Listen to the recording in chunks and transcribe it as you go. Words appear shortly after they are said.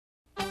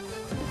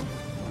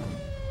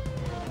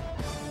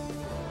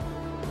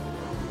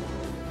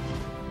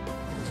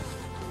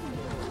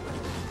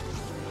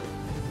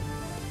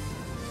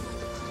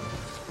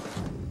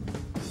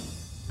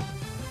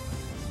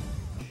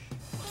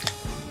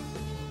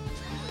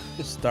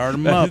Start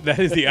them up. That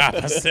is the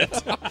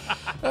opposite.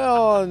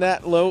 On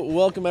that note,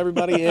 welcome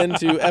everybody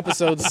into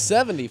episode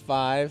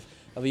 75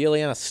 of the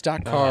Ileana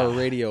Stock Car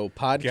Radio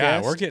podcast.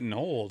 God, we're getting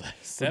old.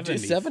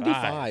 75.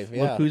 75,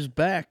 yeah. Look who's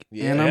back.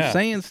 Yeah. And I'm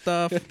saying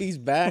stuff. He's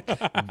back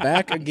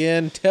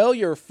again. Tell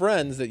your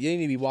friends that you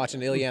need to be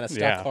watching Ileana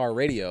Stock Car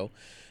Radio.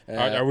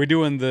 Are we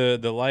doing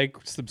the like,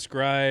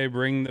 subscribe,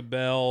 ring the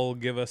bell,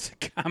 give us a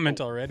comment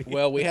already?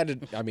 Well, I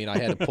had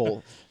to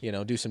pull,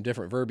 do some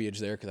different verbiage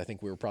there because I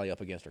think we were probably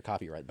up against our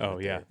copyright. Oh,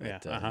 yeah, there,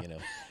 but, yeah.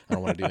 I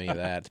don't want to do any of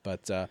that.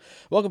 But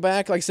welcome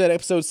back. Like I said,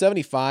 episode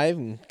 75,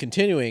 and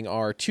continuing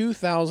our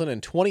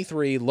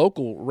 2023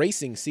 local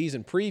racing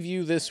season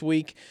preview this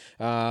week.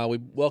 We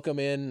welcome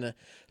in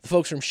the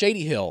folks from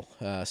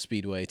Shadyhill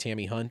Speedway,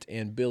 Tammy Hunt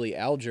and Billy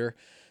Alger.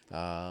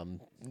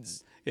 And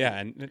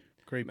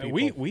Great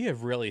people. we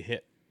have really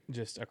hit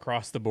just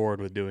across the board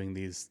with doing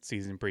these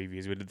season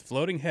previews. We did the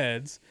floating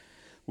heads.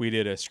 We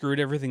did screwed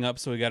everything up,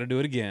 so we got to do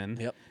it again.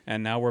 Yep.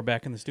 And now we're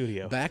back in the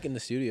studio. Back in the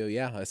studio,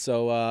 yeah.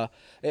 So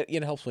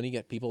it helps when you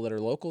get people that are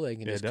local. They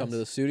can just come to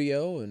the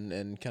studio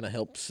and kind of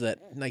helps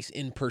that nice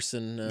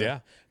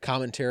in-person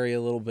commentary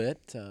a little bit.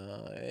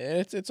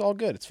 It's all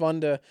good. It's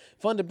fun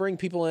to bring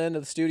people into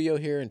the studio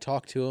here and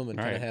talk to them and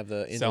kind of have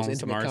those intimate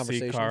some RC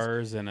conversations.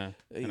 Cars and a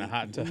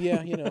hot tub.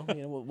 Yeah,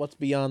 what's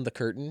beyond the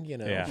curtain,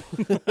 Yeah.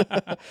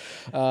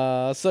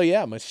 my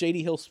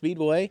Shadyhill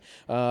Speedway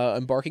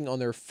embarking on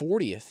their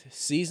 40th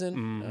season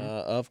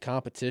of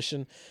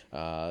competition.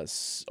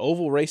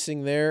 Oval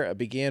racing there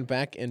began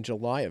back in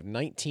July of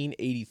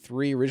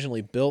 1983,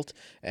 originally built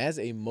as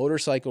a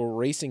motorcycle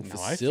racing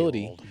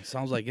facility. I feel old.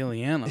 Sounds like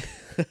Ileana.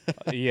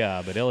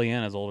 Yeah, but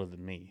Ileana's older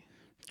than me.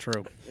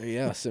 True.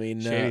 Yes, I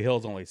mean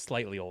Shadyhill's only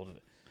slightly older.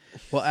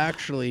 Well,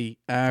 actually,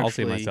 I'll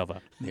see myself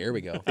up. Here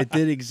we go. it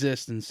did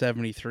exist in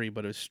 73,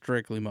 but it was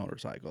strictly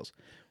motorcycles.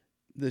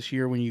 This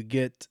year, when you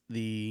get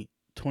the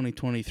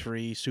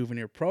 2023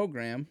 souvenir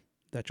program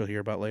that you'll hear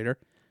about later,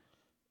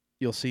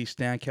 you'll see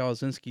Stan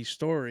Kalazinski's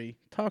story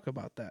talk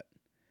about that.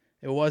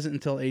 It wasn't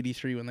until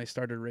 83 when they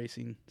started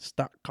racing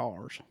stock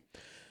cars.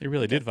 He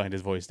really did find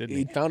his voice, didn't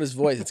he? He found his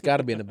voice. It's got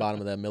to be in the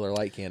bottom of that Miller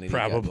Lite can he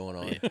got going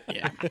on.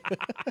 Yeah.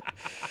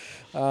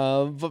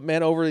 But,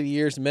 man, over the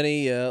years,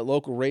 many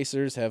local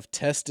racers have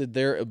tested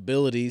their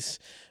abilities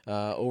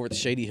over at the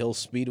Shadyhill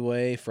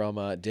Speedway, from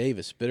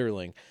Davis,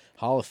 Bitterling,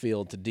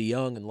 Hollifield to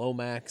DeYoung and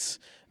Lomax.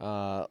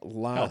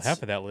 Lots.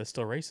 Half of that list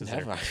still races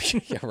there.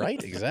 Yeah,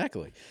 right,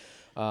 exactly.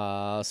 So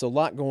a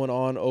lot going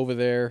on over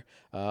there.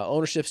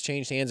 Ownership's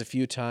changed hands a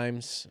few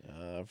times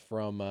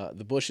from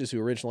the Bushes,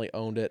 who originally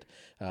owned it,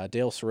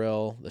 Dale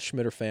Sorrell, the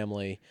Schmitter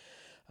family.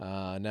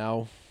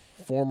 Now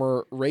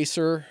former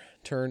racer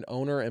turned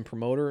owner and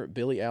promoter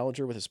Billy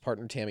Alger with his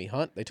partner Tammy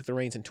Hunt. They took the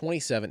reins in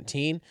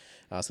 2017,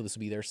 so this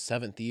will be their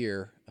 7th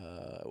year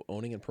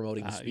owning and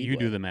promoting the Speedway. You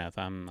do the math.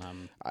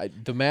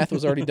 The math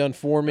was already done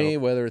for me.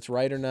 Whether it's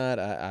right or not,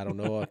 I don't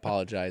know. I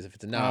apologize if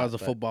it's not. I was a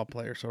football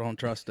player, so I don't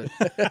trust it.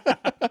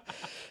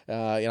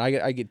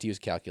 I get to use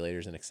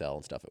calculators and Excel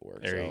and stuff at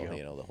work. There so,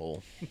 you go. The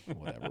whole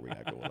whatever we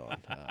got going on.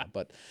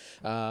 But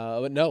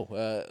no,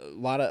 a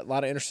lot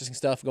of interesting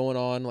stuff going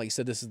on. Like you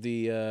said, this is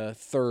the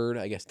third.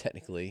 I guess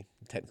technically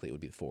it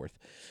would be the fourth.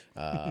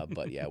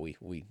 But yeah, we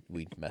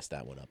messed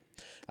that one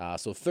up.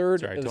 So third.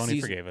 Sorry, of the Tony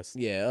season, forgave us.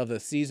 Yeah, of the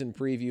season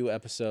preview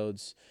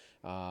episodes.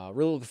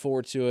 Really looking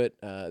forward to it.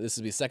 This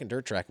will be the second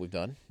dirt track we've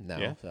done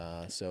now.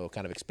 Yeah. So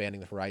kind of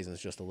expanding the horizons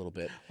just a little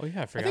bit. Oh,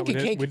 yeah, I forgot. think We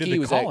did Kankakee the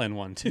was call-in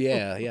one, too.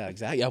 Yeah,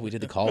 exactly. Yeah, we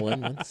did the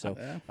call-in one. So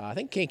I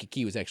think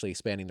Kankakee was actually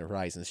expanding the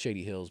horizons.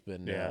 Shadyhill's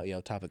been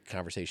topic of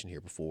conversation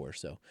here before,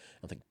 so I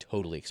don't think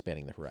totally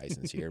expanding the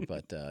horizons here,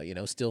 but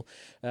still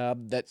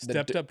that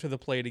Stepped up to the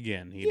plate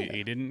again.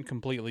 He didn't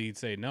completely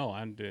say, no,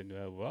 I'm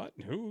what?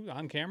 Who?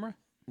 On camera?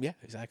 Yeah,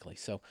 exactly.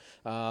 So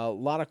a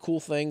lot of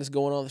cool things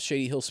going on at the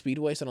Shadyhill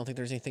Speedway, so I don't think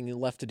there's anything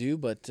left to do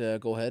but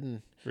go ahead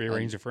and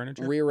Rearrange the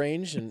furniture?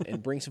 Rearrange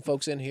and bring some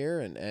folks in here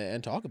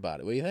and talk about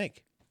it. What do you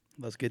think?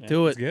 Let's get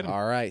to it. Get 'em.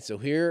 All right, so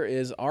here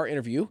is our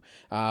interview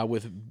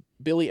with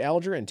Billy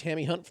Alger and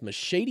Tammy Hunt from the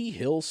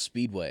Shadyhill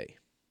Speedway.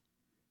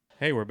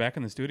 Hey, we're back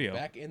in the studio.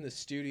 Back in the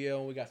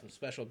studio, we got some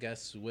special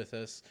guests with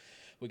us.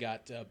 We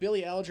got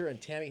Billy Alger and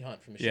Tammy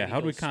Hunt from Shadyhill Yeah,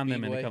 how do we con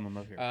them Speedway. into coming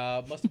up here?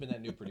 Must have been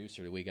that new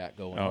producer that we got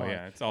going on. Oh,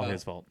 yeah, it's all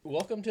his fault.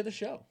 Welcome to the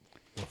show.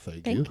 Well,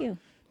 Thank you.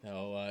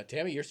 Now,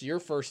 Tammy, it's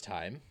your first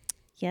time,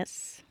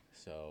 Yes.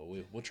 so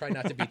we'll try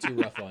not to be too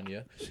rough on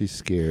you. She's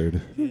scared.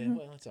 Yeah,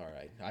 well, that's all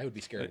right. I would be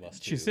scared of us,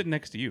 too. She's sitting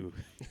next to you.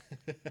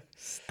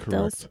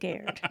 Still Correct.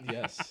 scared.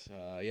 Yes.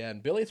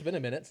 And Billy, it's been a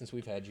minute since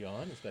we've had you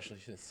on, especially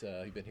since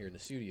you've been here in the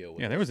studio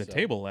with Yeah, there was a us, so-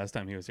 table last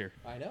time he was here.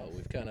 I know.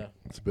 We've kind of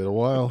It's been a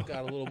while.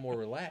 got a little more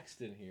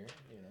relaxed in here.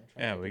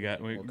 trying Yeah, to we get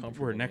got more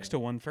comfortable we're next here.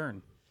 to one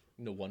fern.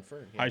 No, one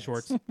fern. Hi,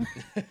 Schwartz.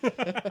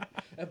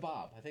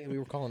 Bob. I think we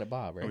were calling it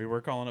Bob, right? We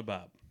were calling it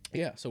Bob.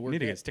 Yeah, so we're We need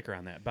to good. get a sticker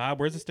on that. Bob,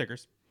 where's the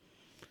stickers?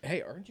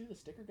 Hey, aren't you the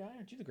sticker guy?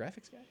 Aren't you the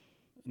graphics guy?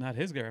 Not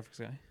his graphics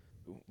guy.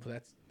 Well,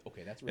 that's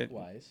okay. That's Rick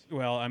Wise.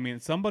 Well, I mean,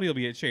 somebody will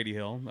be at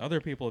Shadyhill. Other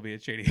people will be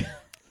at Shadyhill.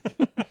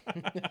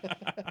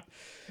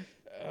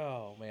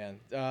 Oh man.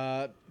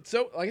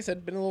 So like I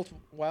said, been a little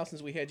while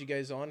since we had you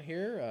guys on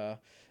here.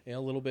 A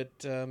little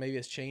bit maybe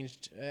has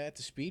changed at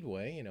the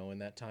Speedway. In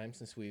that time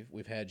since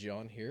we've had you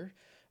on here.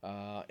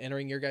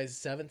 Entering your guys'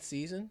 7th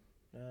season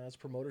as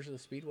promoters of the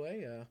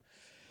Speedway.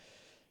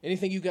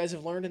 Anything you guys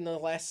have learned in the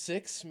last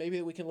 6, maybe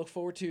that we can look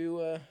forward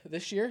to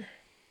this year?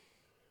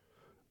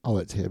 I'll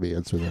let Tammy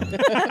answer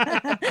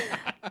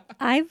that.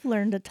 I've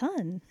learned a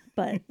ton,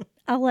 but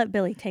I'll let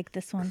Billy take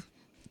this one.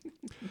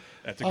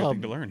 That's a good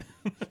thing to learn.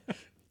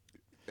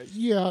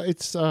 Yeah,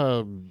 it's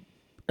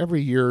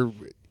every year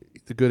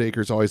the Good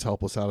Acres always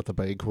help us out at the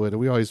banquet, and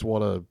we always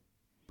want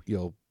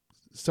to,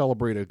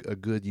 celebrate a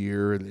good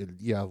year and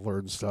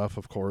learn stuff,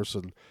 of course.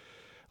 And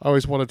I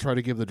always want to try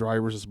to give the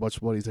drivers as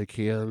much money as they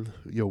can,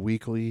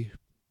 weekly,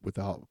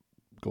 without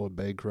going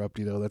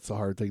bankrupt. That's a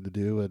hard thing to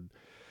do. And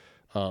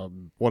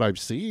what I've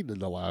seen in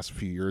the last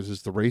few years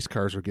is the race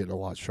cars are getting a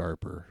lot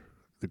sharper.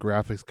 The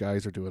graphics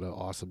guys are doing an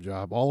awesome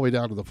job, all the way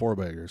down to the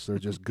four-baggers. They're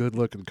just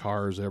good-looking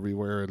cars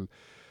everywhere, and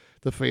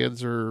the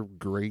fans are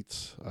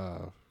great.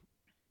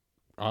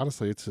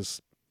 Honestly, it's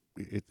just,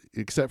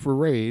 except for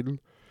rain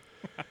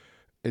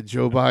and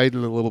Joe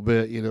Biden a little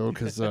bit,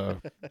 because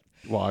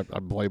well,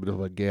 I'm blaming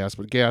him on gas,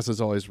 but gas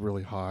is always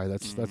really high.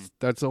 That's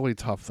the only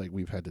tough thing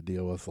we've had to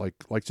deal with. Like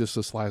just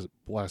this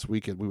last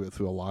weekend, we went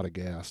through a lot of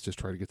gas just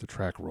trying to get the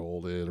track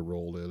rolled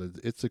in.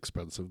 It's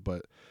expensive,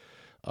 but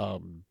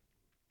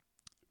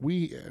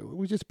we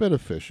just been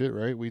efficient,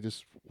 right? We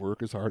just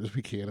work as hard as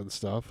we can and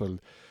stuff.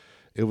 And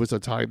it was a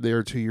time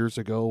there 2 years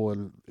ago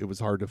when it was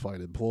hard to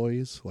find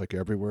employees, like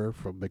everywhere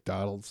from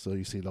McDonald's. So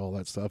you seen all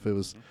that stuff. It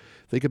was,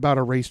 think about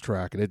a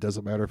racetrack, and it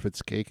doesn't matter if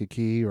it's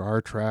Kankakee or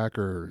our track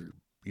or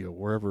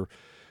wherever.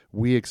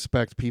 We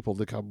expect people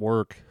to come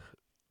work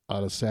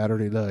on a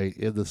Saturday night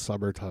in the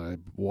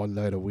summertime, one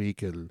night a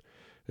week, and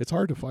it's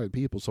hard to find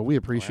people. So we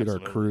appreciate our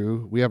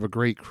crew. We have a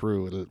great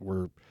crew, and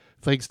we're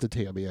thanks to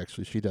Tammy.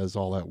 Actually, she does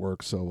all that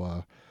work.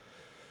 So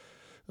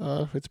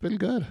it's been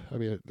good. I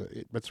mean,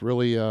 it's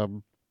really.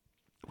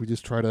 We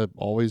just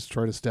always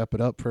try to step it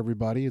up for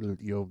everybody, and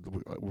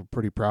we're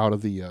pretty proud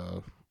of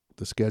the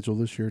schedule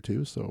this year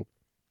too. So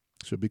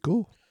it should be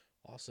cool.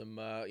 Awesome.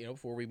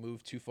 Before we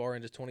move too far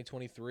into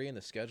 2023 and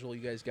the schedule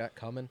you guys got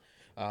coming,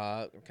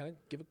 kind of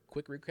give a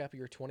quick recap of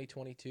your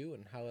 2022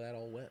 and how that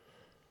all went.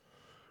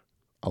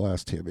 I'll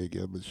ask Tammy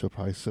again, but she'll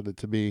probably send it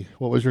to me.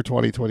 What was your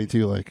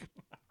 2022 like?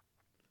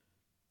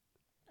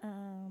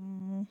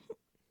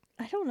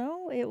 I don't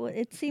know.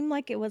 It seemed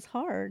like it was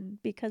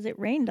hard because it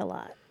rained a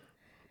lot.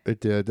 It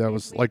did. That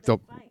was like the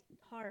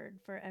hard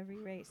for every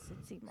race.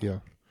 It seemed like. Yeah.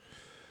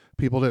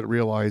 People didn't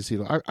realize,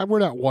 we're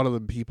not one of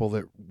them people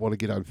that want to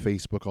get on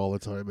Facebook all the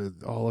time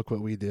and, oh, look what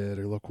we did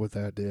or look what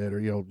that did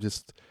or,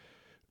 just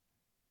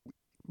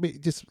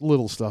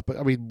little stuff. But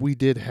I mean, we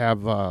did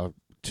have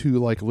 2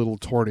 like little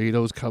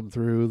tornadoes come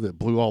through that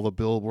blew all the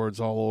billboards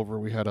all over.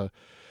 We had a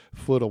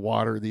foot of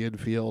water in the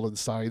infield and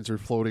signs are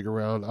floating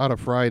around on a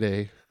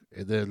Friday.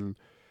 And then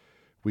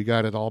we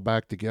got it all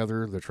back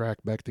together, the track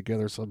back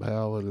together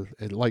somehow.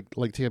 And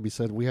like Tammy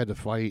said, we had to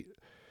fight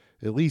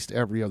at least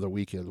every other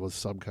weekend with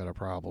some kind of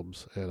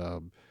problems.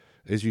 And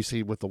as you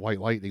see with the White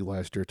Lightning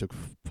last year, it took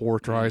 4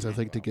 tries, I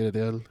think, to get it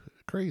in.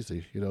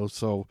 Crazy,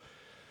 so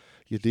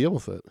you deal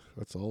with it.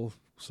 That's all.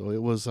 So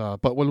it was,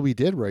 but when we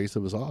did race,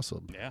 it was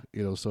awesome. Yeah.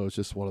 So it's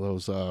just one of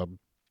those,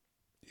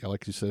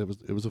 like you said,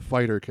 it was a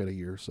fighter kind of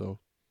year. So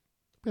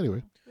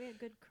anyway. We had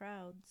good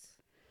crowds.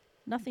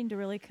 Nothing to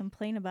really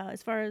complain about.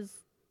 As far as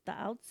the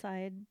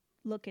outside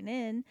looking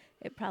in,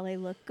 it probably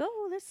looked,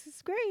 oh, this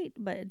is great.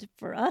 But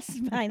for us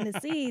behind the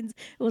scenes,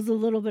 it was a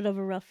little bit of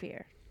a rough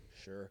year.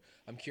 Sure.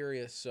 I'm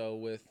curious. So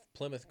with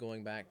Plymouth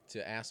going back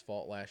to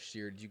asphalt last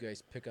year, did you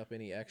guys pick up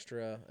any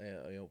extra,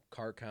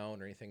 car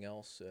count or anything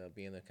else,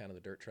 being the kind of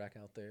the dirt track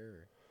out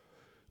there?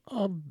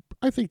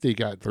 I think they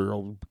got their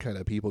own kind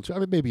of people too. I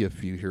mean, maybe a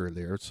few here and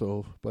there.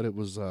 So, but it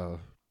was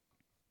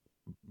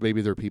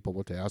maybe their people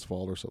went to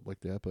asphalt or something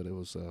like that. But it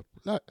was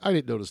I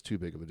didn't notice too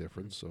big of a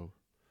difference. So.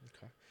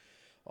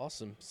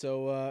 Awesome.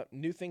 So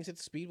new things at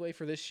the Speedway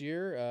for this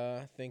year.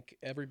 I think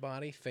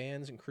everybody,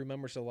 fans and crew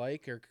members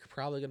alike, are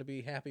probably going to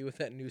be happy with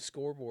that new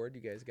scoreboard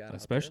you guys got.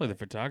 Especially the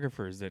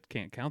photographers that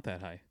can't count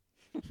that high.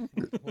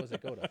 What does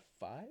it go to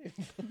 5?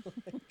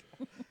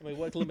 I mean,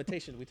 what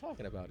limitation are we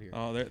talking about here?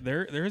 Oh,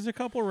 there's a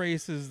couple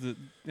races that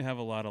have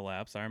a lot of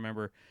laps. I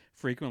remember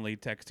frequently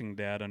texting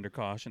Dad under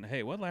caution,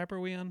 "Hey, what lap are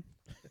we on?"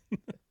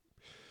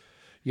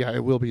 Yeah,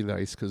 it will be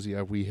nice because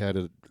we had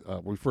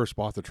when we first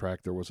bought the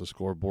track, there was a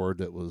scoreboard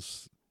that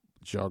was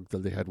junk,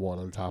 and they had one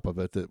on top of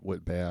it that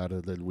went bad,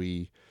 and then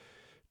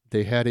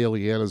they had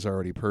Ileana's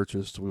already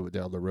purchased. We went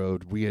down the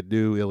road. We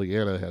knew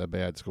Ileana had a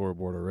bad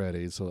scoreboard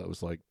already, so that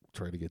was like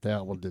trying to get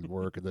that one didn't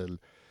work. And then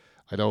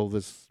I know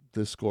this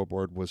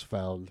scoreboard was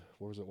found.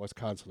 Where was it?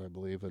 Wisconsin, I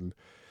believe, and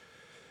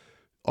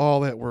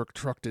all that work,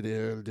 trucked it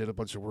in, did a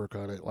bunch of work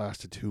on it,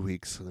 lasted 2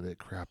 weeks, and then it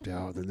crapped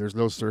out. And there's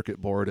no circuit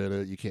board in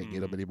it. You can't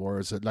get them anymore.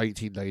 It's a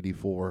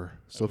 1994.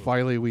 So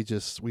finally we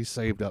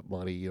saved up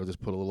money,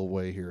 just put a little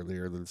away here and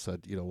there, and then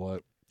said, you know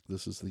what,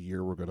 this is the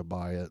year we're going to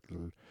buy it.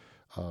 And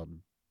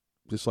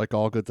just like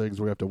all good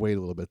things, we have to wait a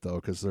little bit though,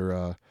 because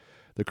they're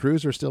the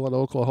crews are still in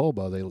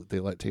Oklahoma. They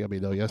let Tammy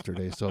know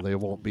yesterday, so they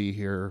won't be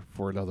here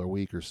for another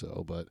week or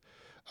so. But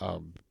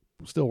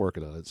still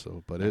working on it.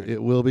 So, but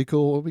it will be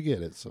cool when we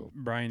get it. So,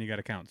 Brian, you got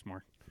to count some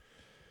more.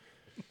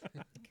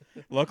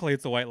 Luckily,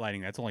 it's the white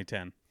lighting. That's only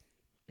 10.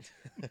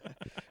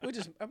 We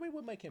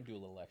might him do a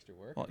little extra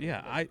work. Well,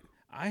 yeah,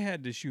 I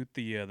had to shoot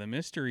the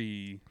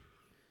mystery,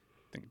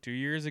 I think 2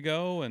 years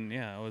ago, and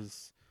yeah, it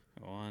was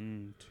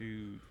 1,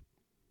 2,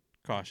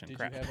 caution. Did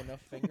crap. you have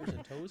enough fingers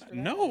and toes for that?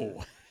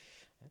 No.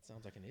 That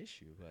sounds like an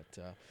issue, but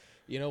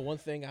one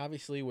thing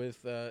obviously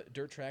with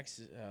dirt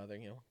tracks, they're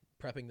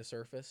prepping the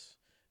surface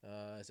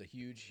is a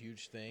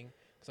huge thing.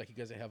 Looks like you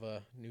guys have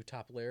a new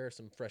top layer,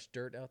 some fresh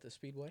dirt out at the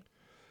Speedway.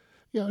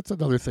 yeah, it's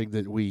another thing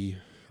that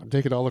I'm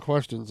taking all the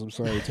questions. I'm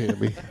sorry,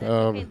 Tammy.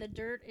 Okay, the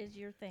dirt is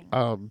your thing.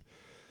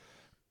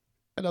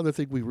 Another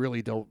thing we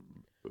really don't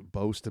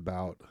boast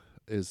about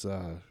is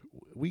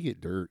we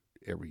get dirt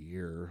every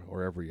year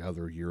or every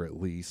other year at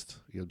least.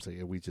 You know what I'm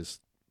saying? We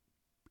just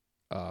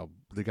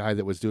the guy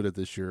that was doing it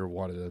this year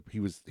he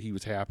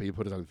was happy, he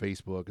put it on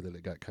Facebook, and then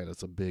it got kind of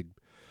some big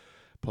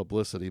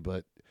publicity.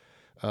 But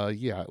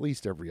yeah, at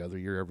least every other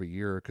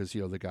year, because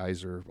the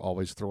guys are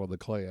always throwing the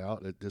clay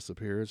out, it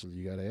disappears, and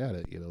you got to add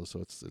it. So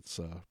it's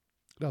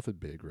nothing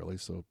big really.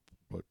 So,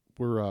 but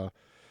we're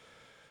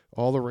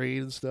all the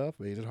rain and stuff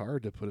made it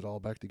hard to put it all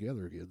back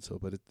together again. So,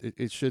 but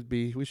we should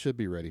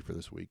be ready for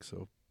this week.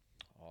 So,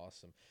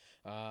 awesome.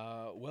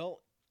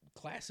 Well,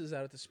 classes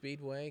out at the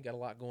Speedway, got a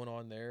lot going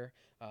on there.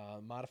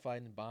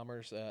 Modified and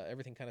bombers,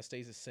 everything kind of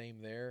stays the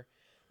same there.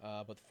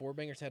 But the four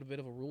bangers had a bit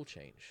of a rule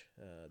change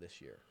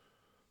this year.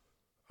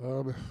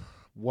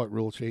 What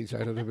rule change?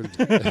 I don't even.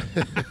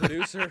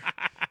 Producer.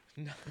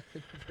 No,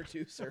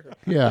 producer.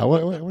 Yeah,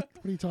 what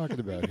are you talking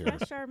about here?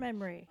 Refresh our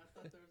memory.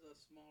 I thought there was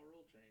a small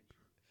rule change.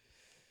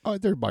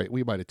 Oh,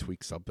 we might have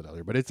tweaked something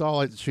other, but it's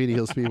all at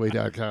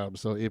ShadyHillSpeedway.com.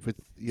 So if it's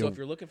So if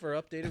you're looking for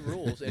updated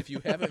rules, if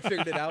you haven't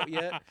figured it out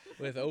yet,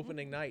 with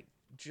opening night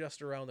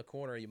just around the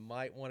corner, you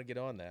might want to get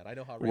on that. I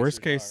know how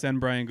Worst case, are. send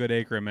Brian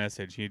Goodacre a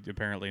message. He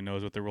apparently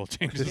knows what the rule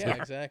changes Yeah, are.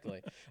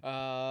 exactly.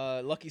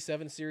 Lucky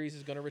 7 Series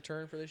is going to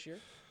return for this year.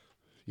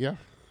 yeah,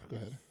 go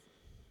ahead.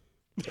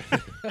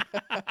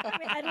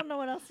 I don't know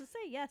what else to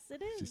say. Yes,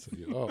 it She is.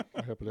 said,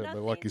 I happen to have my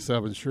Nothing. Lucky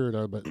 7 shirt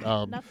on, but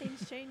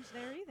Nothing's changed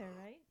there either,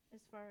 right?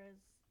 As far as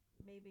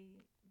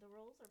maybe the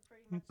rules are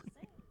pretty much the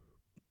same.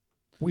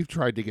 we've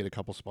tried to get a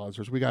couple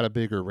sponsors. We got a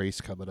bigger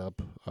race coming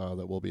up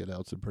that we'll be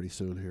announcing pretty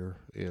soon here,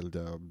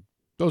 and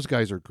those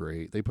guys are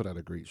great. They put on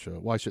a great show.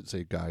 Well, I shouldn't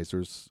say guys.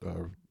 There's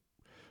a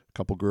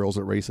couple girls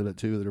that race in it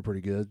too that are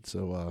pretty good.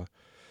 So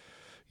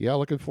yeah,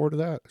 looking forward to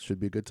that. Should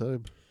be a good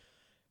time.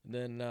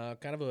 And then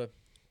kind of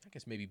I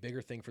guess maybe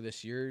bigger thing for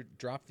this year,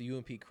 drop the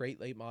UMP crate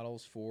late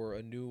models for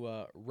a new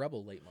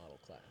Rebel late model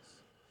class.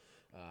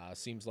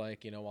 Seems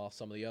like, while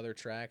some of the other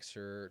tracks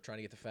are trying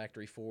to get the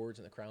factory Fords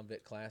and the Crown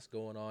Vic class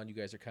going on, you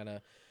guys are kind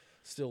of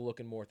still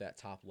looking more at that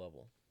top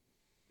level.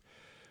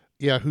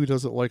 Yeah, who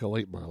doesn't like a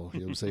late model?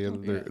 You know what I'm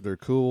saying? Yeah. They're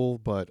cool,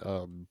 but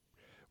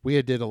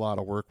we did a lot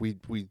of work. We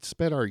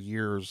spent our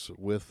years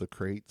with the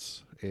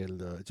crates,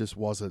 and it just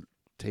wasn't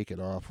taking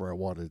off where I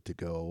wanted it to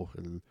go.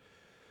 And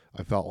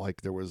I felt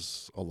like there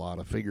was a lot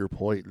of finger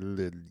pointing,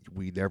 and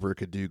we never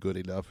could do good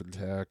enough in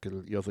tack,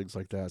 and things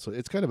like that. So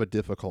it's kind of a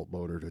difficult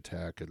motor to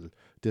tack and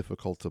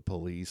difficult to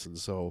police. And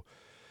so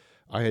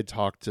I had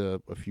talked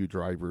to a few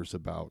drivers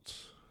about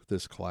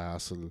this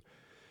class, and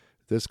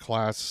this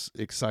class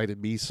excited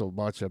me so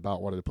much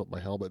about wanting to put my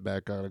helmet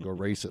back on and go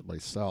race it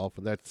myself,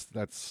 and that's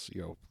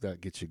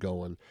that gets you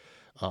going.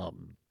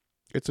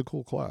 It's a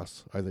cool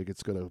class. I think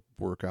it's going to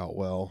work out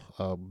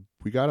well.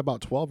 We got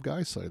about 12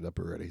 guys signed up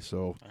already,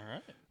 so All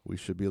right. we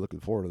should be looking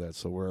forward to that.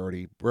 So we're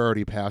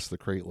already past the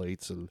crate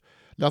lates, and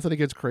nothing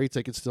against crates.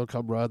 They can still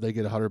come run. They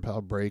get a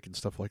 100-pound brake and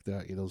stuff like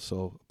that,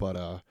 So,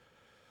 but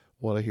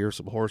want to hear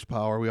some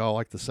horsepower? We all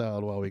like the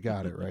sound while we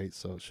got it, right?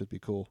 So it should be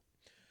cool.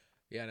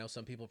 Yeah, I know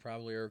some people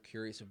probably are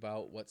curious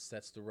about what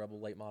sets the Rebel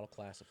late model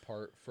class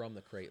apart from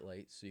the crate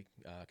late. So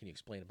can you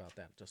explain about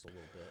that just a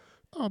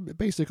little bit?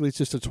 Basically, it's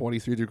just a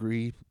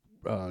 23-degree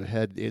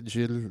head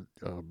engine,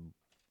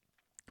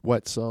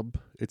 wet sub.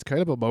 It's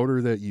kind of a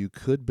motor that you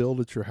could build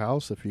at your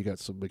house if you got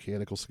some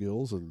mechanical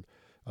skills, and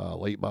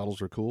late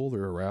models are cool.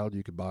 They're around.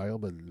 You can buy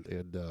them,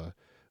 and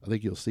I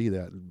think you'll see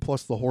that. And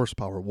plus the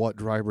horsepower. What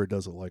driver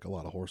doesn't like a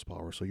lot of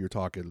horsepower? So you're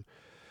talking,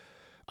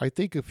 I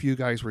think a few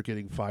guys were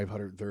getting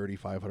 530,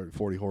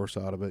 540 horse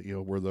out of it,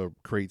 where the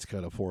crate's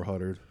kind of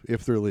 400,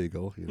 if they're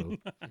legal,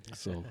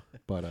 So,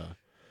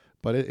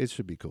 but it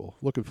should be cool.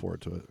 Looking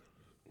forward to it.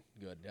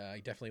 Good.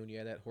 Definitely, when you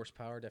add that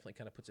horsepower, definitely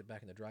kind of puts it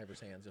back in the driver's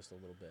hands just a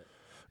little bit.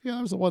 Yeah,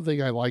 that was the one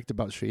thing I liked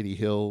about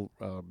Shadyhill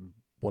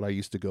when I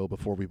used to go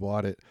before we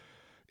bought it.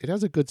 It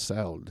has a good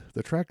sound.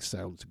 The track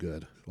sounds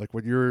good. Like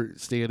when you're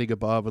standing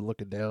above and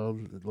looking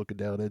down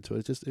into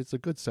it, it's a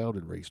good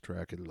sounding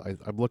racetrack. And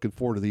I'm looking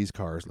forward to these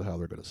cars and how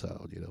they're going to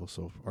sound.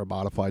 So our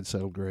modified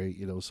sound great.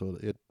 So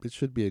it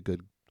should be a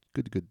good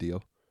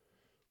deal.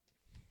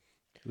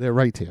 They're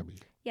right, Tammy.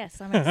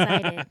 Yes, I'm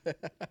excited.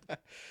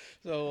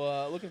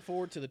 So looking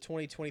forward to the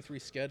 2023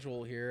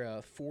 schedule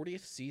here.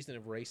 40th season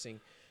of racing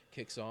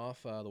kicks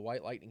off. The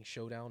White Lightning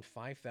Showdown,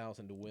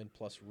 5,000 to win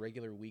plus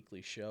regular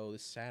weekly show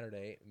this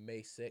Saturday, May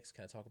 6th.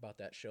 Kind of talk about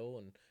that show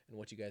and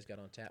what you guys got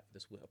on tap for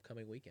this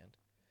upcoming weekend.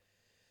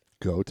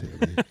 Go,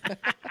 Tammy.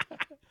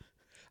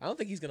 I don't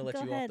think he's going to let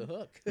Go you ahead. off the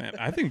hook. Man,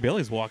 I think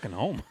Billy's walking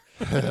home.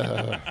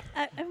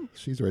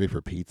 She's ready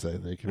for pizza, I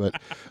think. But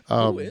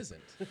Who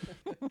isn't?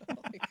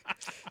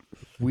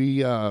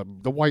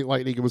 the White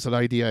Lightning, it was an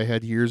idea I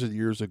had years and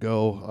years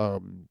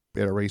ago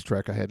at a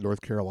racetrack I had in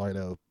North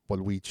Carolina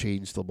when we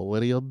changed the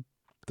Millennium.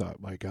 Thought,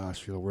 my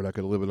gosh, we're not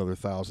going to live another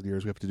 1,000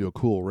 years. We have to do a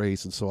cool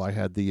race. And so I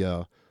had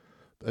I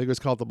think it was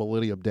called the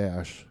Millennium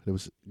Dash. It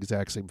was the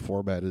exact same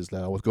format as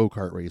now with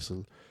go-kart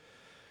racing.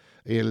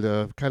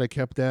 And kind of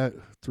kept that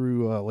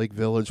through Lake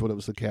Village when it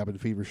was the Cabin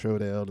Fever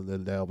Showdown, and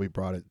then now we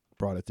brought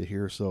it to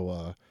here.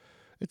 So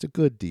it's a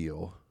good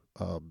deal.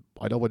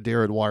 I know when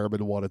Darren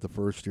Wireman won it the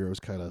first year, it was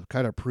kind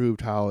of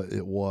proved how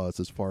it was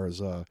as far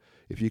as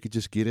if you could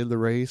just get in the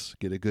race,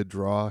 get a good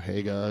draw,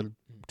 hang on,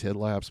 10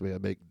 laps,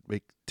 man,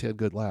 make 10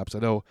 good laps. I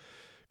know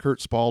Kurt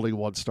Spalding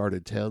once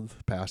started 10th,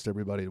 passed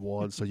everybody and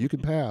won, so you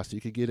can pass,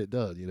 you can get it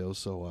done,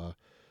 So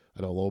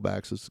I know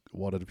Lomax has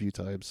won it a few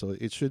times, so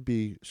it should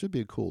be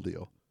a cool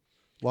deal.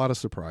 A lot of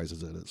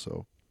surprises in it.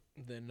 So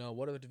Then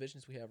what other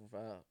divisions we have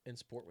in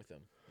sport with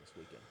them this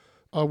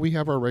weekend? we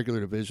have our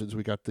regular divisions.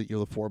 We got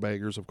the four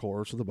bangers, of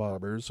course, and the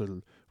bombers,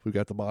 and we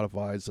got the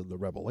modifieds and the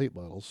Rebel 8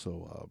 models.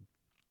 So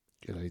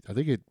and I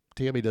think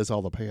Tammy does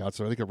all the payouts.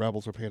 So I think the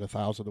Rebels are paying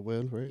 1,000 to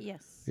win, right?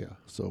 Yes. Yeah.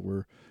 So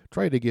we're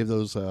trying to give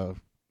those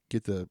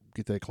get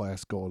that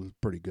class going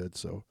pretty good.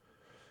 So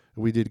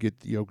we did get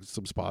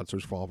some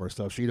sponsors for all of our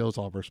stuff. She knows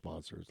all of our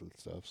sponsors and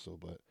stuff. So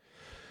but.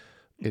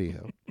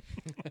 Anyhow,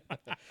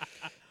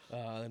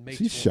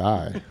 she's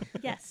shy.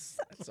 Yes.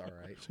 That's all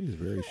right. She's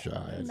very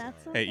shy. And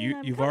that's Hey, something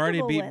I'm you've already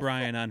comfortable beat with.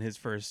 Brian on his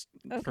first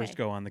Okay.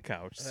 go on the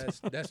couch. So.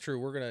 That's true.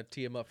 We're gonna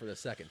tee him up for the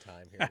second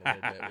time here in a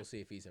little bit. We'll see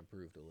if he's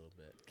improved a little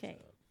bit. Okay.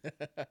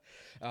 So.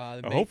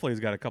 Well, hopefully he's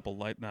got a couple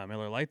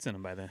Miller Lights in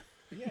him by then.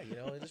 Yeah,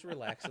 just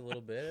relax a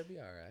little bit. It'll be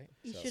all right.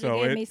 You So- should So have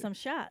given it- me some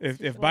shots.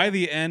 If by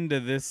the end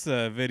of this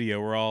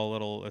video we're all a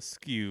little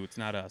askew, it's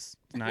not us.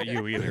 It's not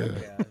you either.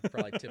 Yeah,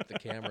 probably tip the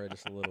camera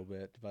just a little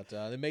bit. But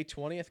the May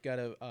 20th got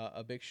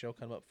a big show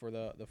coming up for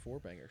the four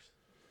bangers.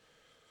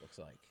 Looks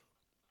like.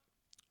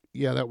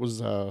 Yeah, that was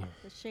the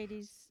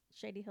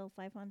Shadyhill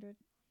 500.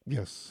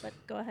 yes. But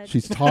go ahead.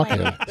 She's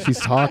talking. She's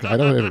talking. I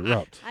don't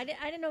interrupt. I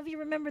didn't know if you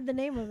remembered the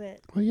name of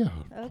it. Well, yeah,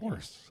 of Okay.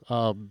 course.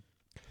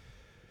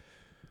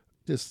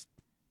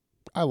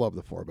 I love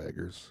the four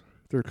baggers.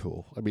 They're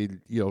cool. I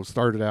mean,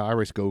 started out, I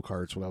raced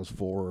go-karts when I was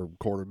 4,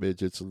 quarter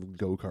midgets and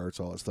go-karts,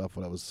 all that stuff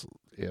when I was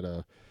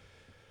in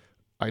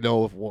I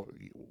know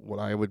when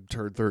I would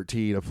turn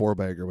 13, a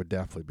four-bagger would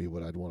definitely be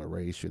what I'd want to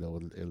race,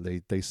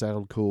 and they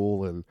sound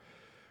cool, and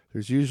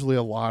there's usually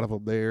a lot of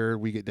them there.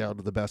 We get down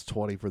to the best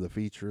 20 for the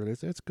feature, and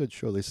it's a good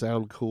show. They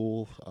sound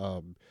cool.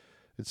 And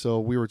so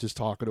we were just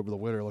talking over the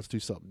winter, let's do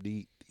something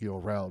neat,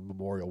 around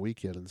Memorial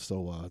Weekend, and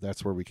so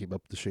that's where we came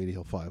up with the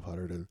Shadyhill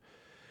 500, and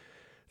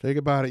think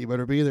about it. You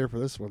better be there for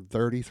this one.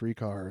 33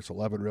 cars,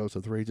 11 rows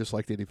of 3, just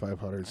like the Indy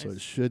 500. So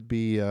it should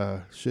be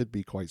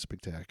quite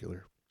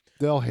spectacular.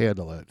 They'll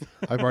handle it.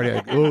 I've already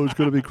had, it's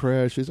going to be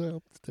crashes.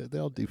 Well,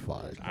 they'll do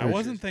fine. I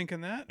wasn't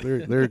thinking that.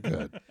 They're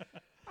good.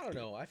 I don't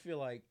know. I feel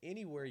like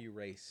anywhere you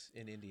race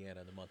in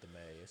Indiana in the month of May,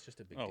 it's just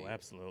a big deal. Oh,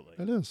 absolutely.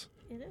 It is.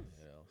 It is.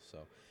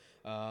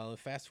 So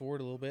fast forward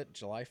a little bit.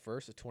 July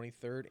 1st, the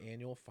 23rd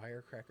annual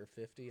Firecracker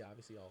 50.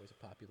 Obviously, always a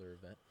popular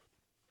event.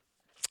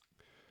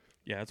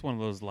 Yeah, it's one of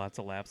those lots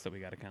of laps that we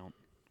got to count.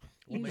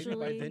 Well, maybe by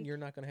Usually- then you're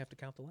not going to have to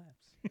count the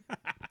laps.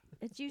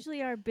 It's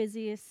usually our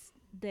busiest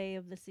day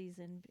of the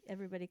season.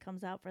 Everybody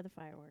comes out for the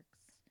fireworks.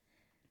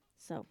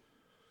 So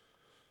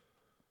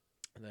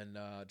And then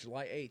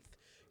July 8th,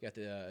 you got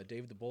the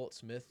David the Bullet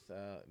Smith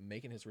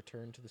making his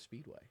return to the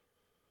Speedway.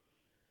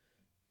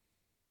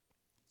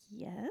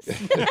 yes,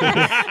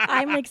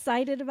 I'm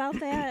excited about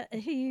that.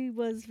 He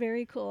was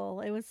very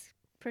cool. It was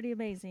pretty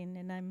amazing,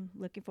 and I'm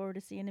looking forward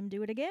to seeing him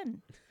do it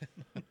again.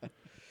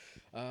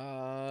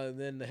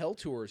 Then the Hell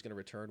Tour is going to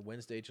return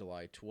Wednesday,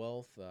 July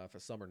 12th for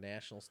Summer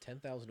Nationals.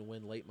 10,000 to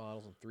win late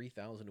models and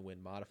 3,000 to win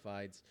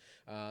modifieds.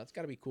 It's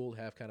got to be cool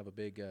to have kind of a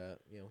big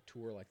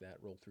tour like that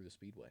roll through the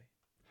Speedway.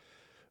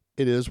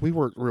 It is. We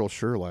weren't real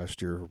sure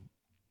last year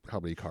how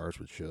many cars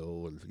would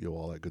show and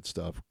all that good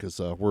stuff because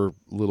we're a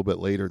little bit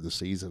later in the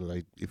season.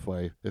 And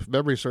if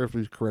memory serves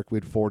me correct, we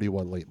had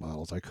 41 late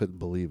models. I couldn't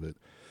believe it.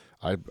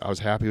 I was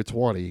happy with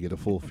 20. You get a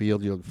full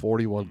field,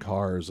 41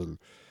 cars, and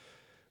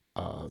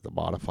the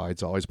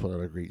modifieds always put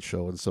on a great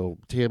show. And so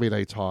Tammy and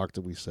I talked,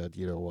 and we said,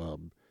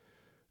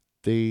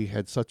 they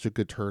had such a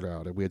good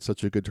turnout, and we had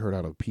such a good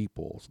turnout of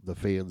people. The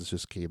fans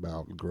just came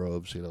out in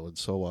groves, and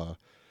so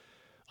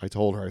I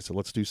told her, I said,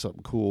 let's do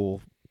something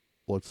cool.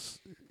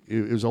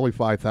 It was only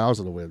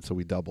 5,000 to win, so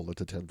we doubled it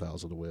to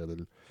 10,000 to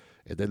win.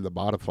 And then the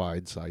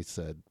modifieds, I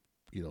said,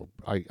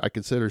 I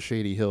consider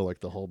Shadyhill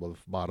like the home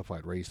of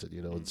modified racing,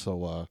 and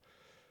so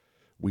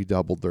we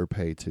doubled their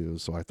pay too.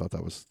 So I thought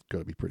that was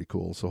going to be pretty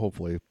cool. So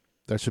hopefully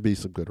that should be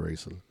some good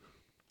racing.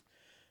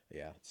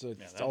 Yeah, so Yeah,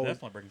 it's that'll always,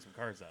 definitely bring some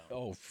cars out.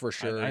 oh, for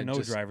sure. I and know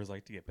just- drivers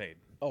like to get paid.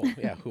 Oh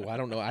yeah, who I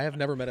don't know. I have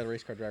never met a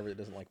race car driver that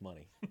doesn't like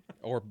money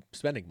or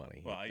spending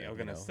money. Well, I You was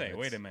gonna know, say,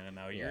 wait it's- a minute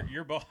now, yeah.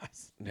 you're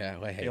boss. Yeah,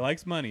 well, hey, He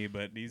likes money,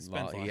 but he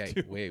spends a lot hey,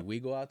 too. we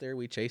go out there,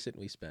 we chase it,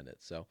 and we spend it.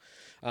 So,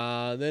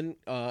 then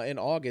in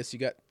August, you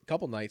got a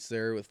couple nights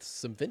there with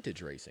some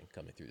vintage racing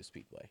coming through the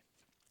Speedway.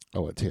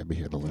 I'll let Tammy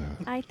handle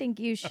that. I think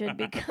you should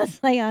because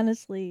I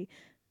honestly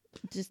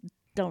just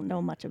don't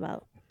know much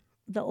about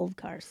the old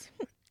cars.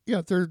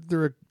 Yeah,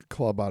 they're a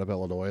club out of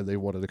Illinois, and they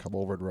wanted to come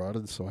over and run,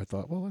 and so I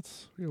thought, well,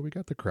 let's we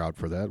got the crowd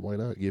for that. Why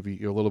not give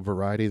you a little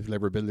variety? They've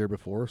never been there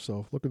before,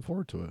 so looking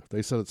forward to it.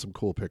 They sent some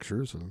cool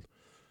pictures, and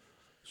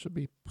should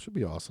be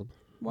awesome.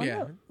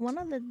 One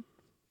of the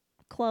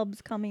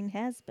clubs coming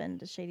has been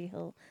to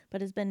Shadyhill,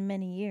 but it's been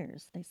many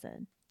years. They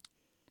said.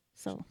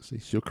 So See,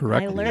 she'll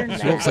correct me. learned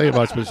She won't that. say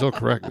much, but she'll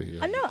correct me.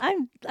 I know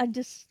I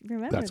just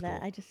remember That's that.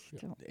 cool. I just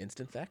don't.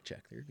 Instant fact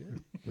check. They're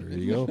good. There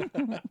you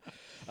go.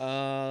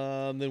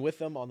 Then with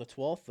them on the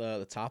 12th,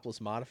 the topless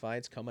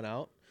modifieds coming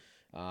out.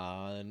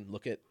 And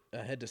look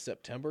ahead to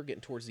September,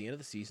 getting towards the end of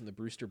the season. The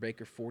Brewster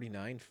Baker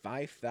 49,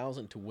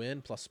 5,000 to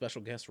win, plus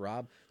special guest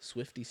Rob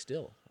Swifty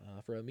Still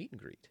for a meet and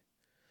greet.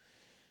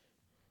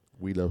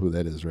 We know who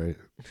that is, right?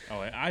 Oh,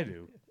 I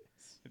do.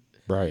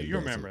 Brian. You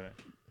does remember it.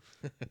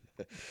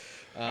 that?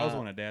 That was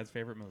one of Dad's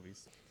favorite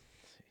movies.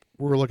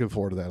 We're looking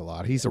forward to that a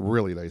lot. He's a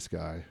really nice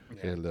guy,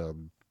 Yeah.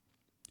 and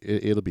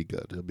it'll be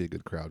good. It'll be a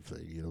good crowd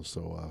thing,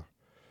 So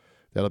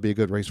that'll be a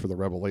good race for the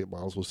Rebel late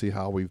models. We'll see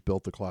how we've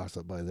built the class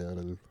up by then,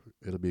 and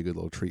it'll be a good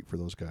little treat for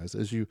those guys.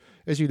 As you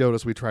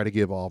notice, we try to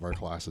give all of our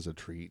classes a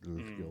treat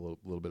and a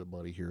little bit of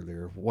money here and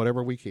there,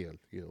 whatever we can.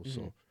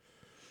 So.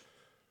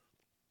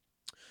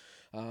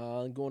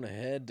 Going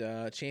ahead,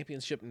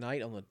 championship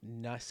night on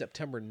the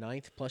September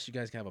 9th. Plus, you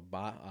guys can have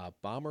a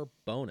bomber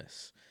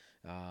bonus.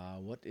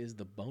 What is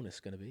the bonus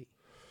going to be?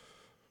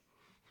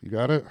 You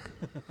got it.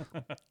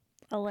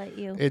 I'll let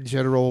you. In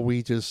general,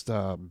 we just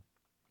put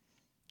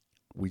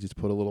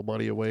a little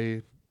money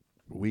away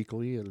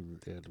weekly, and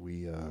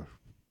we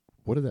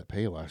what did that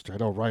pay last year? I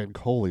know Ryan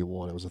Coley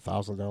won. It was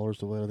 $1,000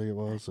 to win. I think it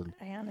was, and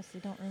I honestly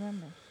don't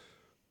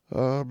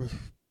remember.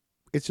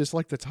 it's just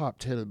like the top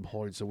 10 in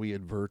points, and we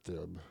invert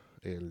them,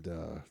 and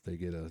they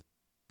get their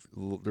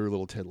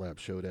little 10-lap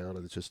showdown,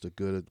 and it's just a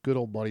good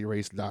old money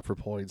race, not for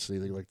points,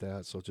 anything like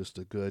that. So just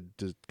a good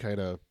to kind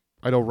of.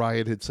 I know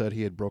Ryan had said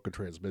he had broken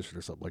transmission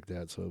or something like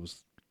that, so it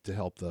was to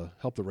help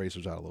the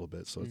racers out a little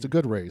bit. So it's a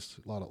good race,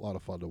 a lot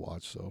of fun to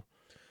watch. So.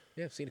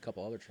 Yeah, I've seen a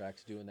couple other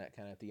tracks doing that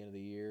kind of at the end of the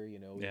year.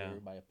 Yeah.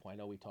 I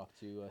know we talked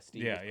to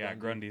Steve. Yeah.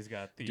 Grundy's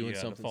got the doing the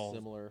something fall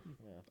similar.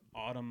 Yeah.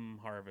 autumn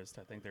harvest.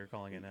 I think they're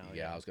calling it now.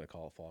 Yeah, I was going to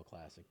call it Fall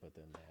Classic, but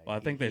then. Well, I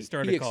think they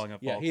started calling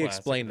it Fall he Classic,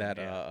 explained then,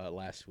 that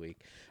last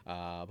week.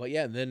 But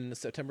yeah, and then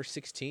September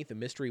 16th, the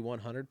Mystery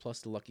 100 plus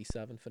the Lucky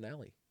 7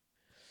 finale.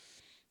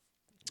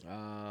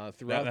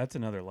 Throughout that's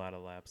another lot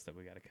of laps that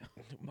we got to count.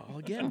 Well,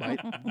 again,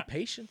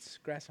 patience,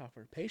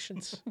 Grasshopper,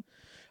 patience.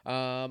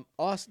 A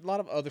lot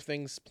of other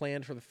things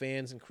planned for the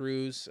fans and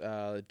crews.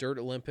 Dirt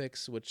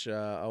Olympics, which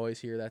I always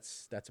hear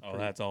that's a that's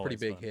pretty always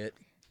big fun. hit.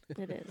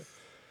 It is.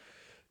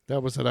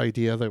 That was an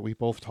idea that we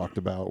both talked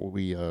about when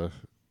we,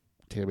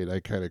 Tammy and I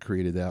kind of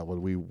created that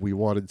one. We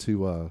wanted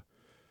to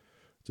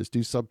just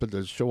do something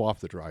to show off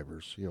the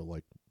drivers,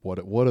 like what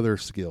are their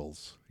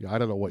skills? I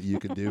don't know what you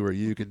can do or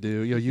you can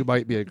do. You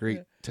might be a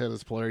great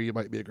tennis player, you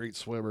might be a great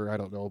swimmer, I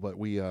don't know, but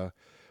we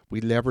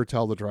never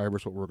tell the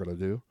drivers what we're going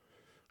to do.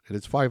 And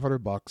it's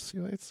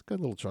 $500. It's a good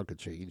little chunk of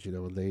change,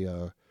 and they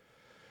I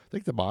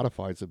think the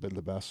modifieds have been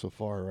the best so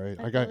far, right?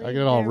 I got it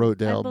all wrote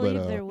down, I believe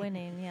but they're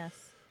winning. Yes.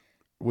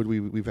 when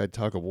we've had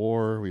tug of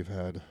war, we've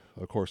had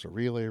of course a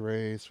relay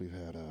race, we've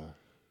had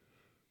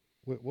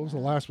what was the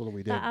last one that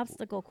we did? The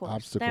obstacle course.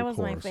 Obstacle that was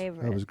my course.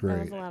 favorite. That was great.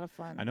 That was a lot of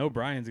fun. I know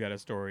Brian's got a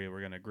story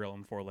we're going to grill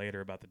him for later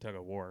about the tug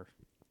of war.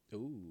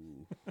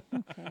 Ooh.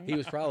 Okay. He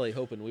was probably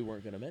hoping we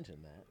weren't going to mention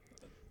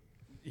that.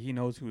 He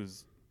knows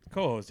who's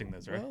co-hosting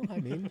this, right? Well, I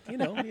mean, you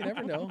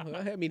never know.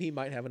 I mean, he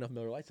might have enough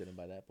Miller Lights in him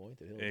by that point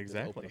that he'll just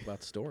Exactly. open up about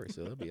the story,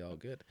 so that'll be all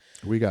good.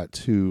 We got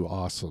two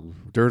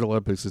awesome. Dirt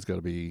Olympics is going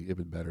to be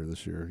even better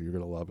this year. You're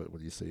going to love it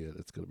when you see it.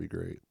 It's going to be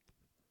great.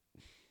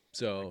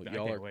 So I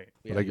y'all can't are, wait.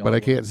 yeah, But y'all I are-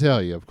 can't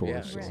tell you, of Yeah,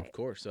 course. so. Right. of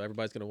course. So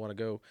everybody's going to want to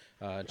go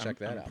and check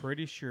that I'm out.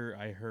 pretty sure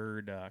I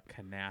heard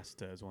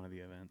Canasta is one of the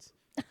events.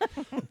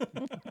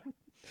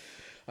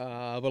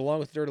 But along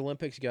with Dirt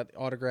Olympics, you got the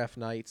autograph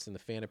nights and the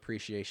fan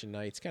appreciation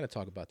nights. Kind of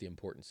talk about the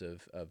importance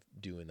of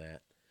doing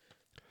that.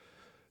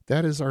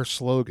 That is our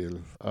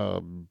slogan.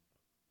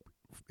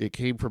 It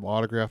came from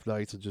autograph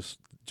nights and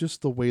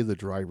just the way the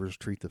drivers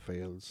treat the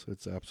fans.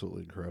 It's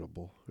absolutely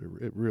incredible.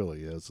 It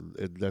really is, and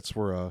that's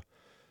where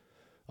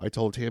I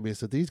told Tammy, I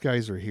said, these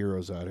guys are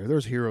heroes out here.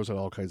 There's heroes in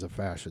all kinds of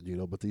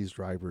fashion, but these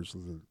drivers,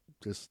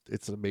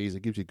 it's amazing.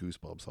 It gives you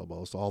goosebumps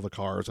almost. All the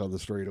cars on the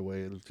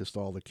straightaway and just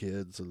all the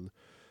kids. And,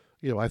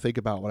 I think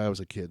about when I was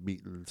a kid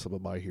meeting some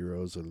of my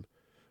heroes, and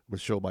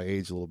would show my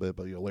age a little bit,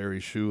 but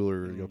Larry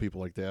Schuler, people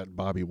like that, and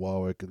Bobby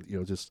Wowick,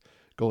 and just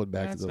going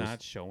back That's to those.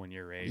 not showing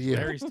your age. Yeah.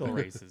 Larry still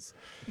races.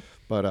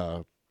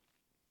 But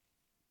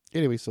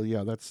anyway, so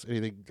yeah, that's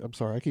anything. I'm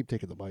sorry, I keep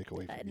taking the mic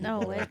away from you.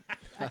 No, but,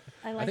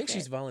 I like I think it.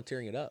 she's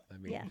volunteering it up. I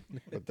mean, Yeah,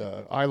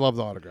 but I love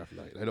the autograph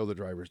night. I know the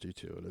drivers do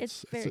too. And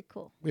it's very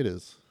cool. It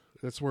is.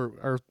 That's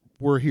where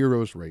we're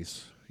heroes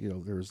race.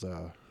 There's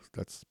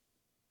that's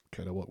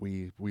kind of what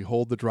we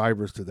hold the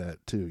drivers to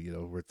that too.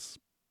 Where it's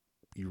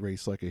you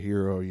race like a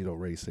hero, you don't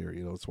race there.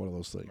 It's one of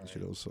those things.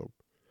 Right. So.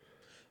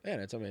 Yeah,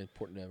 and it's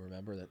important to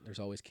remember that there's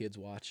always kids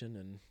watching,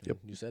 and Yep.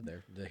 you said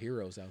the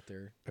heroes out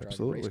there driving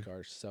Absolutely. race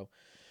cars. So,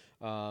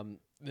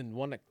 then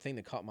one thing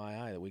that caught my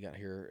eye that we got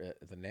here,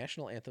 the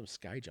national anthem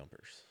Sky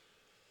Jumpers.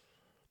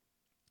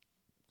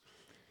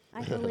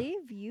 I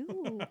believe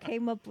you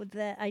came up with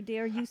that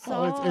idea. Or you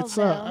saw Oh, it's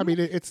them. I mean,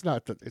 it's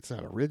not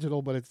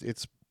original, but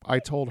it's. I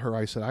told her,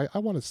 I said, I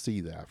want to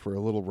see that for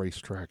a little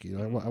racetrack.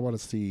 I want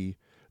to see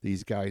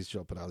these guys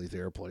jumping out of these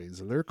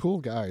airplanes, and they're cool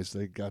guys.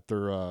 They got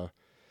their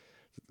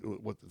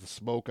with the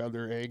smoke on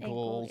their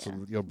ankles,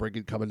 yeah.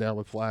 and coming down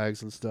with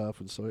flags and stuff,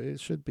 and so it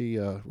should be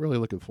really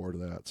looking forward to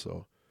that.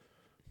 So,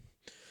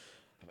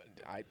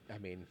 I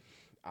mean,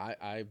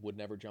 I would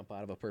never jump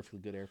out of a perfectly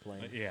good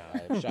airplane. Yeah.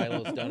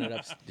 Shiloh's done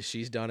it.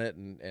 She's done it,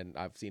 and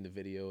I've seen the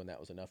video, and that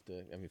was enough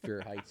to. I mean, fear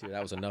of heights here.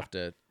 That was enough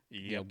to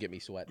get me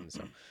sweating.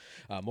 So,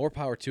 more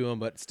power to them.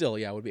 But still,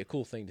 yeah, it would be a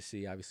cool thing to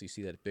see. Obviously, you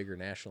see that at bigger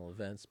national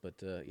events, but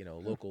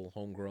local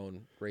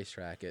homegrown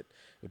racetrack, it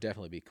would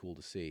definitely be cool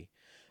to see.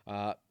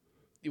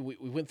 We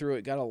went through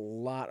it. Got a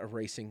lot of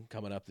racing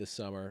coming up this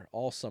summer,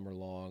 all summer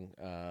long.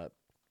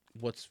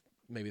 What's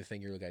maybe the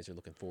thing you guys are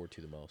looking forward to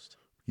the most?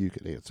 you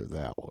can answer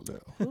that one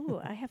now. Ooh,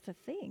 I have to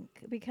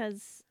think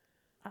because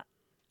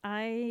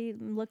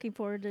I'm looking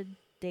forward to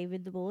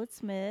David the Bullet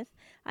Smith.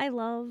 I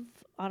love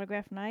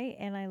Autograph Night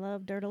and I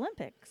love Dirt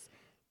Olympics.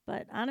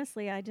 But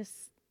honestly, I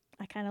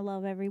kind of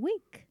love every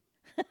week.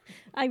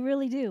 I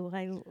really do.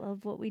 I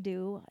love what we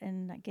do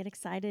and I get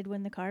excited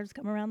when the cars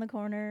come around the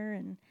corner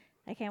and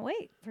I can't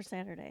wait for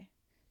Saturday.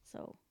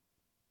 So,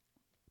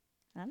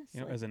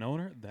 honestly. As an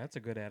owner, that's a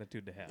good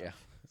attitude to have. Yeah,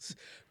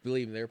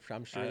 believe me,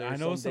 I'm sure I there's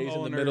know some days in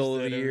the owners middle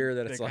of the that year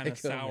that they it's kind like of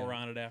sour yeah.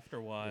 on it after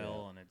a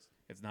while, and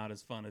it's not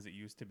as fun as it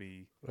used to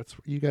be.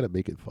 You got to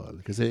make it fun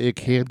because it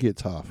can get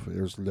tough.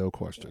 There's no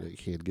question. It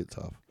can get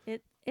tough.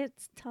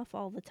 It's tough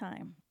all the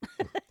time.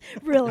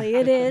 Really,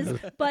 it is.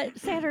 But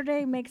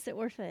Saturday makes it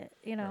worth it,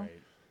 Right.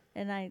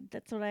 And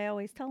that's what I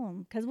always tell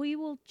them because we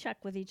will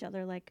check with each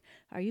other like,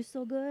 are you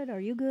still good? Are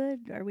you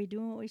good? Are we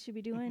doing what we should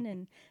be doing?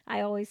 And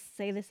I always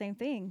say the same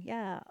thing.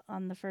 Yeah,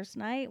 on the first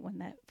night when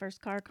that first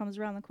car comes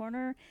around the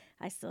corner,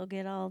 I still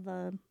get all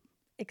the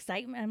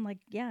excitement. I'm like,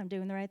 yeah, I'm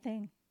doing the right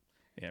thing.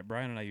 Yeah,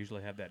 Brian and I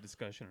usually have that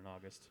discussion in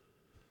August.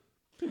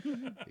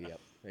 Yep,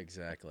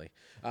 exactly.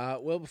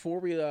 Well, before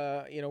we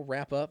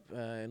wrap up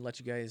and let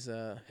you guys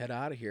head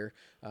out of here,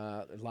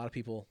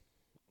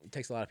 it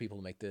takes a lot of people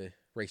to make the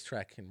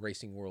racetrack and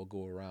racing world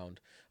go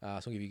around. So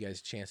I'll give you guys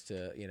a chance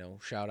to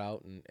shout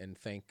out and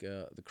thank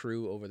the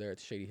crew over there at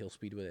the Shadyhill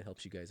Speedway that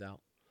helps you guys out.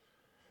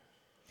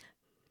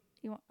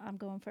 I'm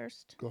going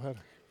first. Go ahead.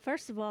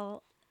 First of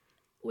all,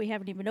 we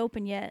haven't even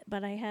opened yet,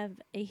 but I have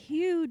a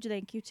huge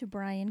thank you to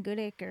Brian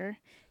Goodacre.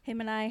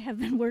 Him and I have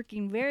been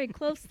working very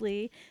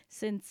closely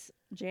since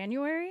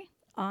January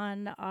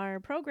on our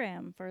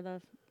program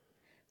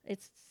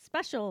it's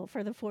special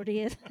for the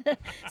 40th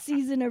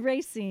season of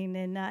racing,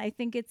 and I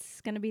think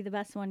it's going to be the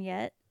best one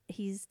yet.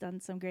 He's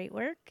done some great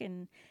work,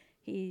 and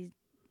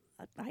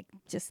I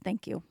just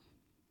thank you.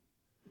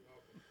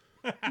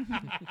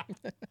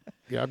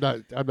 Yeah,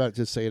 I'm not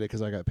just saying it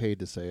because I got paid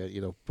to say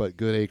it, but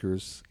Good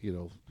Acres,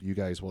 you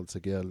guys once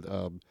again,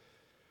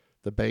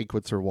 the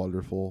banquets are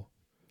wonderful.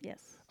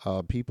 Yes.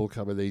 People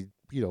come and they,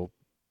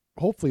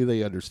 hopefully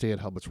they understand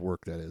how much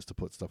work that is to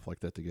put stuff like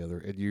that together.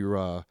 And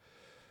you're,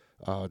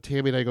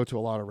 Tammy and I go to a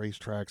lot of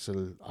racetracks,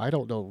 and I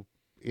don't know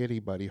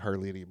anybody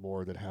hardly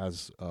anymore that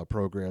has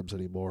programs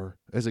anymore.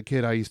 As a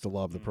kid, I used to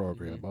love the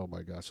program. Oh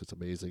my gosh, it's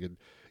amazing. And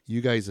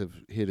you guys have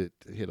hit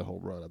a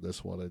home run on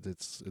this one.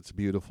 It's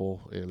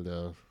beautiful,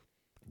 and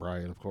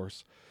Brian, of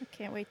course. I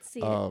can't wait to see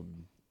it.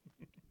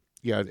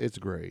 Yeah, it's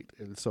great.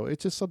 And so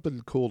it's just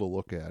something cool to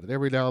look at. And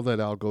every now and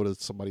then I'll go to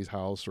somebody's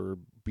house or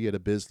be at a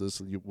business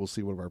and we'll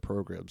see one of our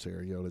programs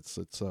there.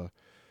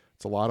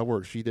 It's a lot of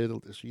work. She did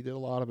a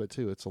lot of it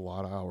too. It's a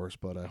lot of hours,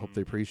 but I hope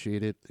they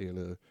appreciate it.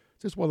 And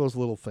just one of those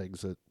little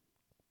things that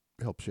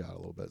helps you out a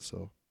little bit.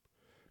 So,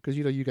 because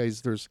you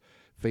guys, there's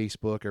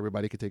Facebook.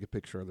 Everybody can take a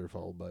picture on their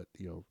phone, but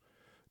it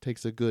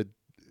takes a good,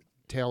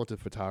 talented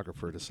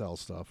photographer to sell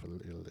stuff,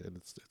 and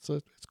it's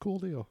a cool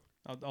deal.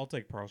 I'll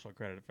take partial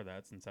credit for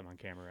that since I'm on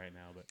camera right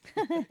now.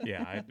 But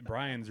yeah,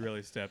 Brian's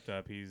really stepped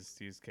up. He's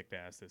kicked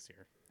ass this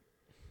year.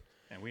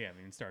 And we haven't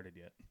even started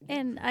yet.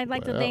 And I'd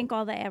like to thank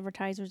all the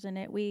advertisers in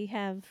it. We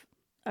have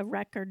a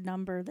record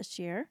number this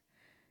year.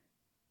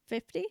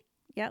 50?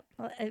 Yep.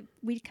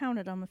 We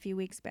counted them a few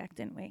weeks back,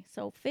 didn't we?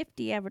 So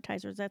 50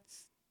 advertisers.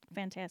 That's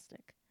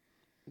fantastic.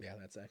 Yeah,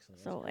 that's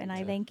excellent. So, and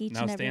I thank each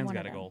and every Stan's one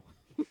got of a them. goal.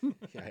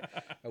 Yeah,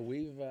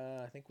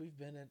 I think we've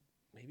been at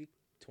maybe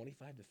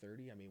 25 to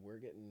 30. I mean, we're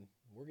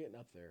getting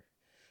up there.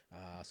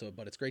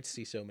 But it's great to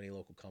see so many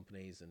local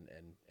companies and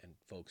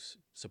folks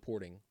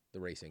supporting the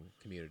racing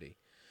community.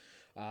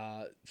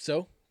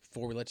 So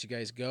before we let you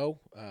guys go,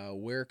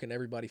 where can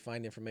everybody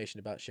find information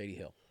about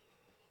Shadyhill?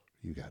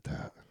 You got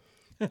that.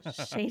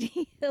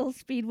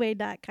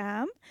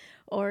 ShadyhillSpeedway.com,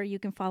 or you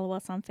can follow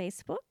us on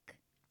Facebook.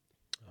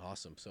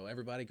 Awesome. So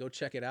everybody go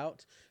check it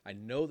out. I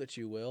know that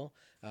you will.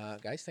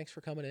 Guys, thanks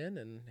for coming in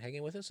and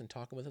hanging with us and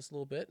talking with us a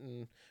little bit,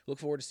 and look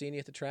forward to seeing you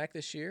at the track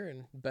this year,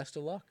 and best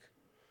of luck.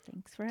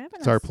 Thanks for having us.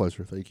 It's our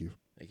pleasure. Thank you.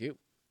 Thank you.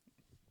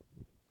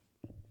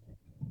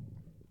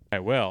 All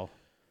right, well,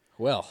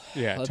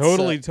 yeah, let's,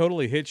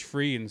 totally hitch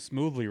free and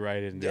smoothly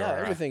right into Yeah, our,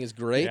 everything is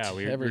great. Yeah,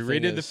 we Everything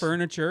redid the is-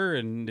 furniture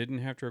and didn't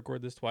have to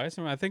record this twice.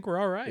 And I think we're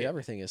all right. Yeah,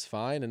 everything is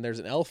fine, and there's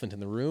an elephant in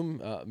the room,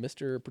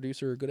 Mr.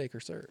 Producer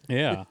Goodacre, sir.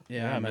 Yeah,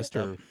 Yeah, I messed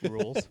up. Mr.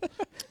 Rules.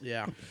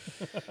 Yeah.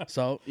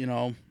 So,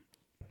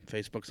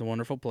 Facebook's a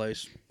wonderful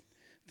place.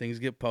 Things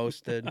get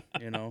posted,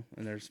 and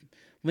there's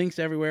links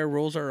everywhere.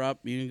 Rules are up.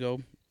 You can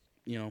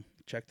go,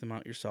 check them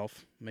out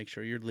yourself. Make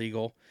sure you're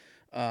legal.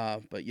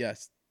 But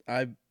yes,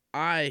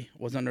 I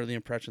was under the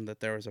impression that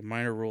there was a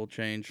minor rule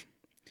change.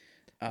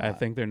 I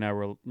think they're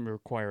now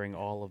requiring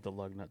all of the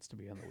lug nuts to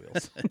be on the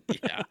wheels.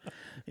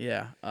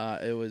 Yeah.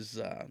 It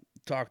was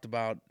talked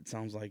about, it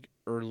sounds like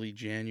early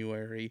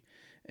January,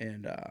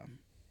 and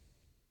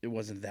it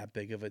wasn't that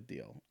big of a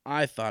deal.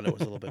 I thought it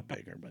was a little bit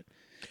bigger, but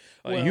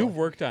You've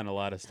worked on a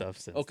lot of stuff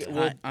since Okay, then.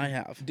 well, I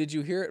have. Did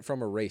you hear it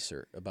from a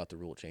racer about the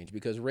rule change?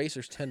 Because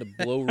racers tend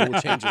to blow rule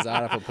changes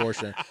out of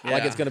proportion,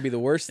 like it's going to be the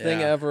worst thing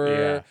Yeah. ever.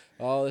 Yeah.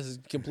 Oh, this is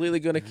completely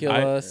going to kill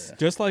us.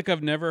 Just like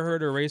I've never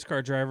heard a race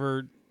car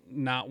driver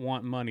not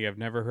want money, I've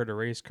never heard a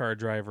race car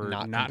driver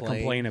not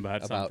complain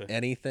about something.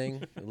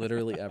 anything,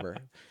 literally ever.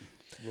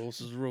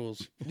 Rules is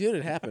rules. Dude,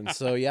 it happens.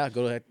 So yeah,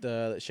 go to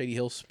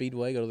Shadyhill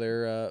Speedway. Go to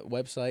their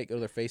website. Go to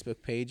their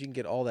Facebook page. You can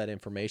get all that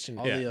information.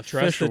 All the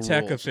Trust the official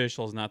tech rules.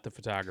 officials, not the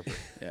photographer.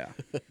 Yeah.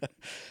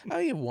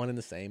 I have one and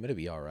the same. It'll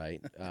be all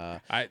right.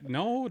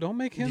 No, don't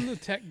make him the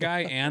tech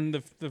guy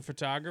and the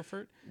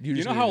photographer. You You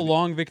just know need how to be-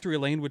 long Victory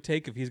Lane would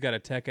take if he's got to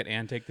tech it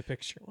and take the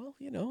picture. Well,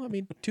 I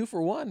mean, 2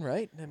 for 1,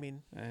 right? I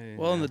mean,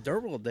 Well, in the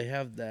dirt world, they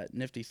have that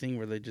nifty thing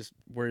where they just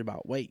worry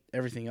about weight.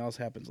 Everything else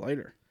happens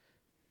later.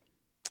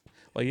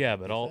 Well, yeah,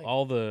 but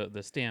all the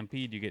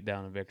stampede you get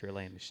down in Victory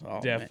Lane is Oh,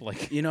 man.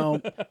 definitely.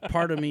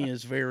 Part of me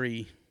is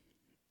very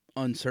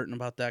uncertain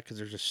about that because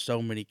there's just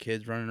so many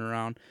kids running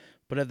around.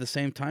 But at the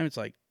same time, it's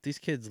like these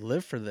kids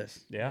live for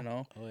this. Yeah.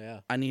 oh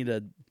yeah. I need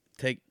to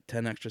take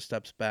 10 extra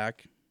steps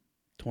back,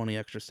 20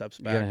 extra steps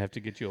You're gonna back, have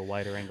to get you a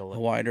wider angle. a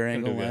wider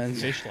angle Maybe a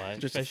lens, fish eye.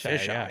 just a Fish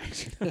fish eye,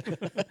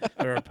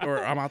 eye. or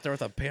I'm out there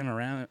with a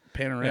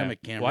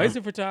panoramic camera. Why is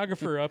the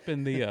photographer up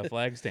in the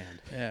flag stand?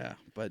 Yeah,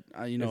 but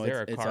Is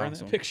there it's a car in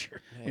awesome. that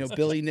picture?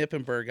 Billy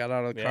Nippenberg got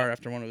out of the car Yeah.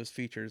 after one of his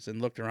features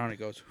and looked around and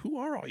goes, "Who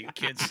are all you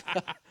kids?"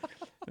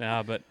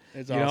 Yeah, but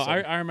It's you know,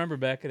 awesome. I remember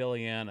back at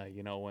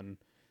Ileana,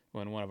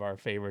 when one of our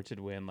favorites would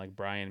win, like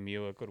Brian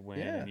Muick would win,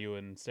 Yeah. and you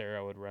and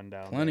Sarah would run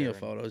down. Plenty there of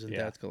and- photos in yeah.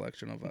 Dad's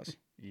collection of us.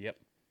 Yep.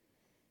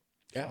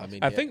 Yeah, I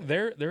mean, I yeah. think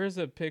there is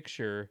a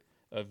picture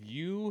of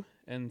you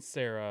and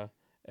Sarah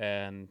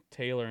and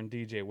Taylor and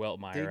DJ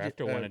Weltmeyer DJ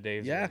after one of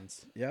Dave's yeah.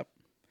 wins. Yep.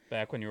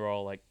 Back when you were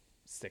all like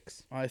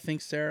 6. I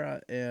think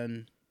Sarah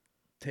and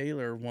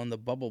Taylor won the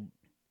bubble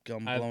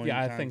gum blowing.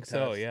 I think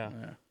so, yeah.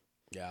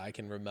 Yeah, I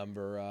can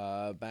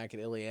remember back in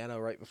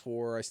Ileana right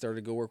before I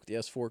started to go work with the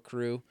S4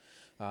 crew.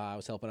 I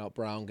was helping out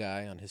Brown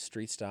Guy on his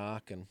street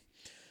stock, and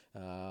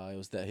it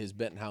was his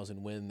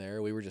Bettenhausen win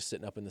there. We were just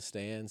sitting up in the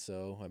stand,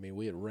 so I mean,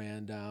 we had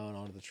ran down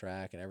onto the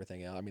track and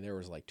everything else. I mean, there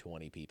was like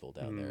 20 people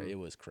down there. It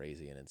was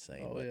crazy and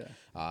insane. Oh, but,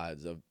 yeah.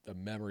 it's a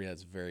memory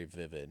that's very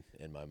vivid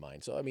in my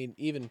mind. So I mean,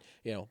 even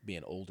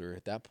being older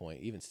at that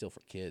point, even still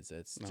for kids,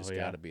 it's just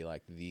got to be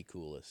like the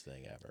coolest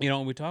thing ever.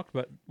 And we talked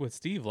about with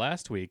Steve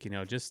last week,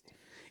 just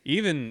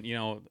even,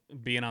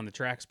 being on the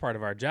track's part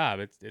of our job,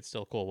 it's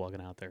still cool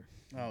walking out there.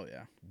 Oh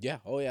yeah. Yeah.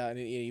 Oh, yeah. And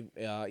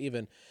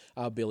even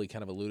Billy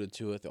kind of alluded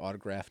to it, the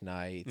autograph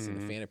nights and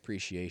the fan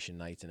appreciation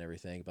nights and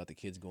everything about the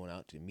kids going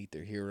out to meet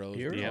their heroes.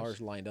 The Yes.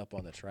 cars lined up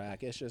on the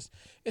track. It's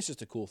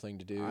just a cool thing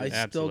to do. I still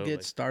Absolutely. get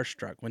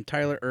starstruck when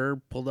Tyler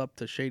Erb pulled up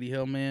to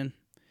Shadyhill. Man,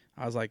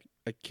 I was like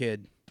a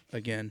kid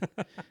again.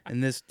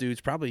 And this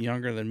dude's probably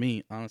younger than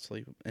me,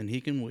 honestly, and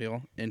he can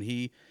wheel, and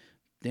he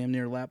damn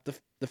near lapped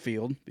the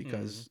field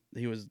because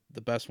he was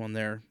the best one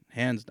there,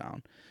 hands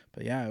down.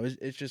 But yeah,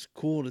 it's just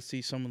cool to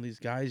see some of these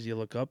guys you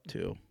look up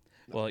to.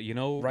 Well,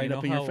 Right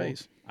up in your how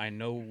face. I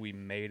know we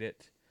made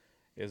it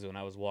is when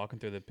I was walking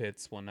through the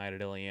pits one night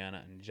at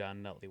Ileana, and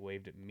John Nutley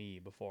waved at me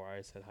before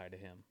I said hi to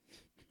him.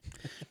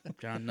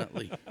 John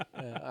Nutley.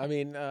 I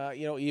mean,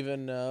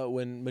 even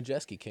when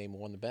Majeski came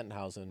and won the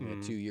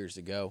Bettenhausen 2 years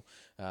ago,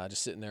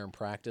 just sitting there in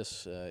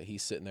practice,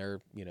 he's sitting there,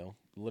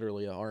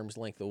 literally an arm's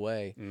length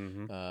away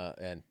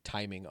and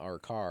timing our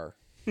car.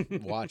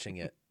 watching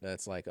it.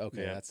 That's like,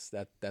 okay,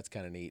 Yeah. that's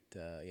kind of neat.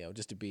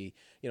 Just to be,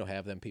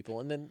 have them people,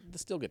 and then to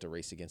still get to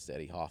race against the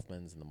Eddie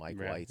Hoffmans and the Mike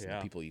Yeah, Whites and yeah.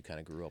 the people you kind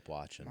of grew up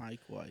watching.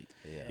 Mike White.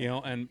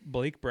 Yeah. And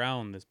Blake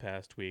Brown this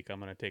past week, I'm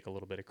going to take a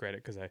little bit of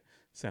credit because I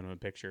sent him a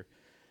picture.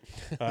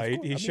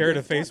 He shared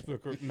a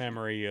Facebook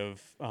memory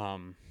of,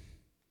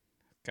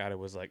 God, it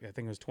was like, I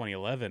think it was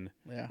 2011.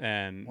 Yeah.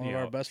 And, One of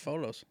our best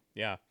photos.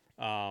 Yeah.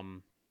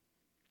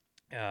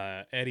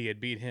 Eddie had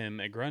beat him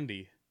at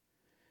Grundy.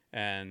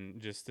 And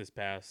just this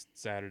past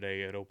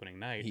Saturday at opening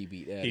night, He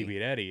beat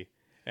Eddie.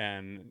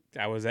 And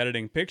I was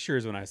editing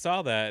pictures when I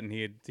saw that, and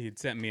he'd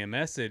sent me a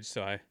message.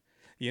 So I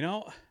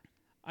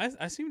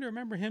seem to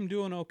remember him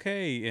doing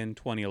okay in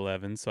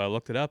 2011. So I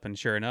looked it up, and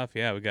sure enough,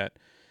 yeah, we got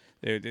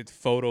it's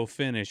photo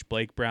finish.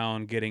 Blake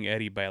Brown getting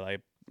Eddie by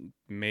like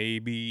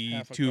maybe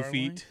Half a 2 car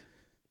feet. length?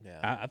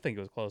 Yeah. I think it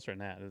was closer than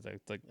that.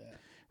 It's like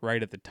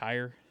right at the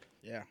tire.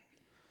 Yeah.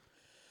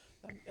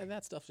 And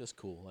that stuff's just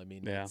cool. I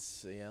mean, Yeah.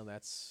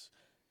 that's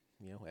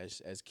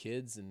as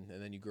kids and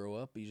then you grow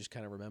up, you just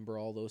kind of remember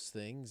all those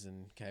things,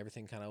 and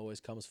everything kind of always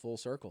comes full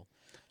circle.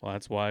 Well,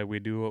 that's why we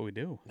do what we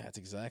do. That's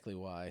exactly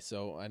why.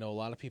 So I know a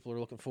lot of people are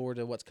looking forward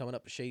to what's coming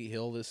up at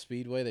Shadyhill this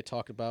Speedway. They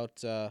talked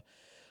about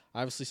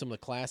obviously some of the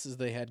classes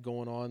they had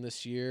going on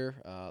this year,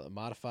 the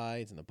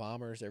modifieds and the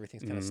bombers.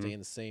 Everything's kind of staying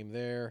the same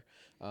there.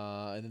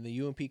 And then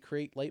the UMP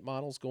Crate late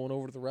models going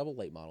over to the Rebel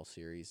late model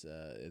series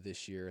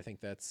this year. I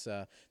think that's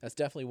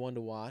definitely one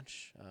to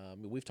watch.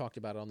 We've talked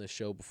about it on this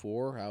show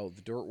before, how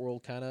the Dirt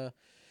World kind of,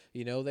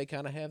 they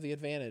kind of have the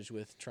advantage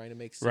with trying to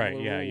make similar Right,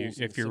 yeah. rules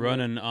and If you're similar-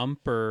 running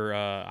UMP or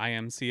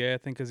IMCA, I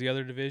think is the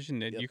other division,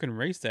 you can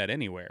race that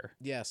anywhere.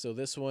 Yeah, so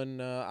this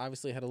one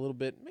obviously had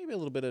maybe a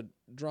little bit of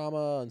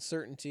drama,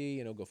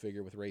 uncertainty. Go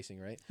figure with racing,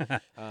 right?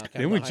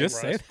 Didn't we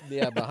just say that?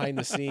 Yeah, behind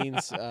the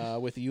scenes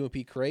with the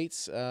UMP crates.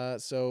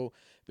 So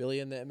Billy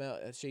and them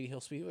out at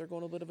Shadyhill Speedway are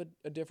going a bit of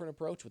a different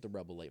approach with the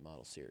Rebel Late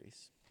Model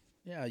Series.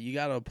 Yeah, you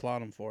got to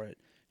applaud them for it.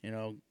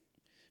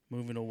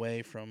 Moving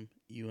away from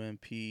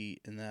UMP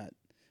and that,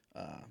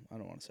 I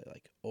don't want to say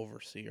like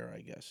overseer, I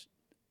guess,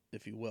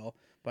 if you will,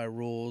 by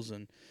rules.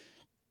 And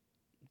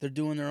they're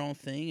doing their own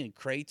thing. And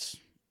crates,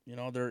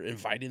 they're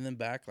inviting them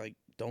back. Like,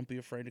 don't be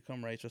afraid to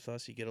come race with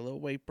us. You get a little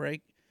weight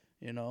break,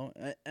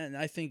 And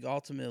I think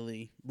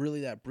ultimately,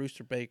 really that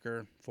Brewster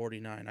Baker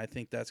 49, I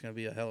think that's going to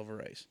be a hell of a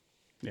race.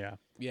 Yeah.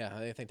 Yeah,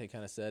 I think they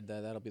kind of said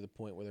that'll be the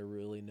point where they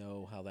really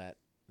know how that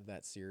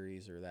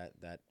series or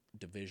that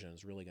division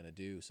is really going to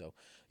do. So,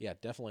 yeah,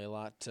 definitely a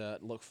lot to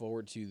look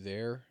forward to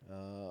there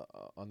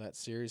on that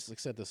series. Like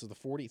I said, this is the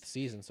 40th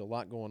season, so a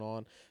lot going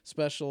on.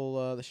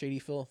 Special, the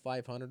Shadyhill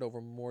 500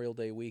 over Memorial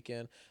Day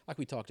weekend. Like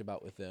we talked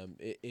about with them,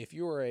 if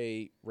you're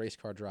a race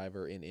car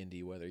driver in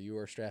Indy, whether you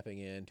are strapping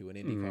into an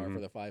Indy car for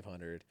the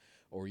 500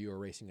 or you are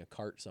racing a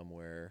kart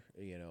somewhere,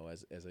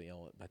 as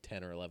a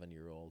 10 or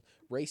 11-year-old,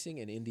 racing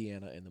in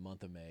Indiana in the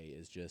month of May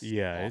is just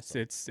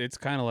awesome. It's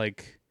kind of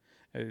like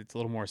it's a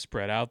little more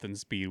spread out than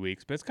Speed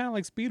Weeks, but it's kind of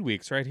like Speed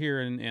Weeks right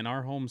here in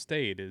our home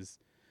state is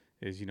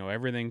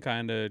everything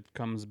kind of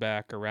comes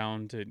back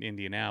around to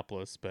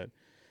Indianapolis, but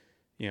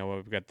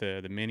we've got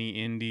the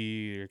mini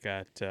Indy, we've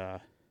got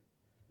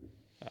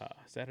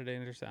Saturday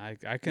Anderson.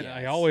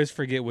 I always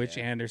forget which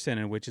Anderson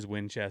and which is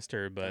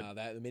Winchester, but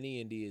the mini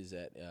Indy is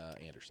at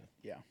Anderson.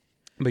 Yeah.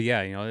 But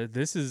yeah,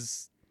 this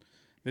is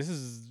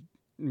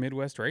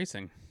Midwest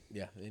racing.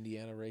 Yeah,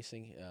 Indiana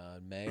racing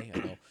May. I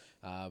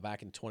know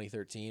back in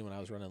 2013 when I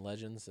was running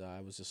Legends,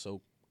 I was just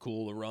so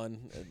cool to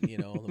run,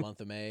 in the month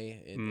of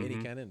May in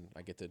any kind, and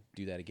I get to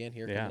do that again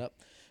here coming up.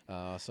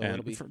 So and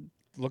it'll be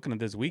looking at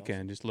this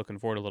weekend, just looking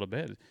forward a little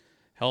bit.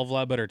 Hell of a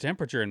lot better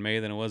temperature in May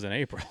than it was in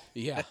April.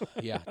 yeah,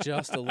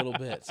 just a little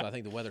bit. So I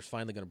think the weather's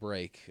finally going to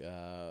break.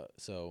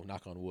 So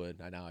knock on wood.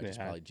 I know I just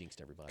probably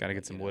jinxed everybody. Got to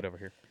get some wood over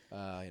here.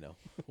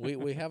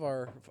 We have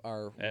our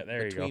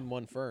there you between go.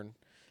 one fern.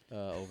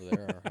 Over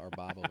there, our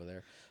Bob over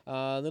there.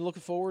 Then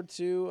looking forward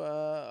to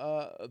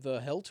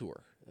the Hell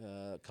Tour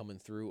coming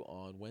through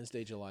on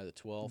Wednesday, July the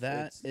 12th.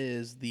 That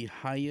is the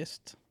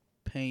highest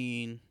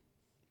paying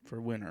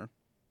for winter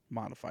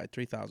modified,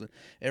 3,000.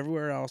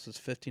 Everywhere else is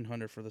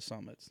 1,500 for the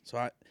summits.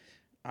 So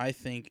I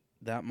think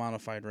that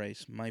modified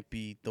race might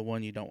be the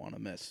one you don't want to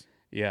miss.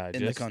 Yeah,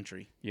 in the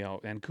country.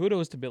 And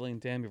kudos to Billy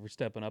and Tammy for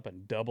stepping up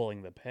and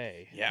doubling the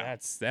pay. Yeah.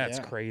 That's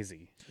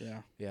crazy.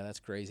 Yeah, that's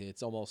crazy.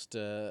 It's almost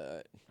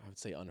I would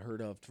say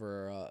unheard of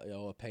for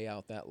a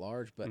payout that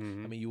large. But I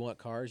mean, you want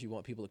cars, you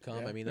want people to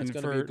come. I mean, that's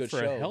going to be a good for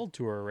show. A Hell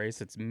Tour race,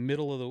 it's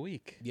middle of the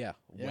week. Yeah,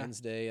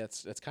 Wednesday.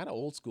 That's kind of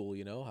old school.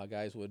 How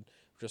guys would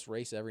just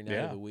race every night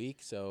of the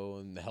week. So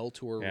and the Hell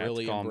Tour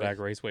really calling back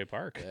Raceway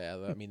Park.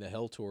 Yeah, I mean the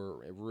Hell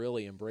Tour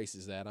really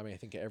embraces that. I mean, I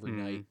think every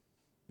night.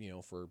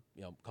 For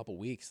a couple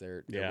weeks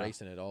they're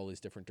racing at all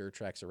these different dirt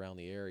tracks around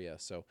the area.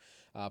 So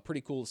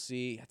pretty cool to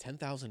see.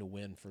 10,000 to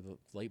win for the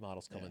late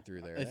models coming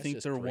through there. I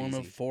think they're one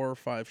of 4 or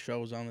 5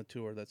 shows on the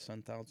tour that's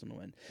 10,000 to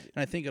win. And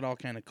I think it all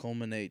kind of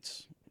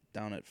culminates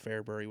down at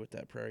Fairbury with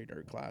that Prairie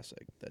Dirt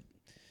Classic that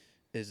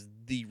is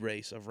the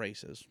race of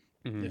races,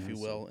 if you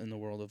will, in the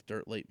world of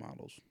dirt late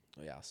models.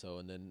 Yeah, so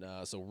and then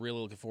so really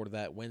looking forward to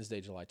that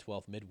Wednesday, July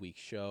 12th, midweek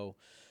show.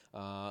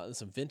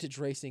 Some vintage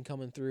racing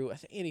coming through. I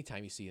think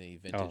anytime you see any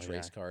vintage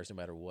race cars, no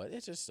matter what,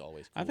 it's just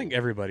always cool. I think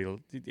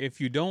everybody, if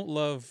you don't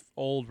love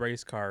old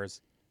race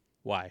cars,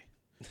 why?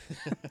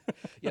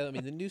 Yeah, I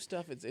mean the new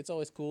stuff. It's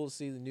always cool to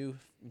see the new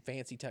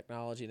fancy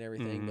technology and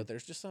everything. But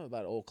there's just something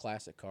about old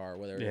classic car,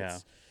 whether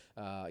it's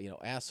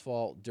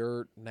asphalt,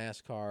 dirt,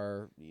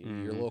 NASCAR,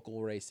 your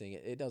local racing.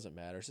 It doesn't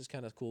matter. It's just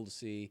kind of cool to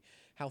see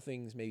how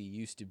things maybe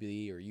used to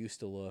be or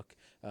used to look.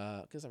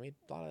 Because I mean,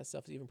 a lot of that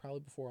stuff is even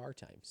probably before our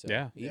time. So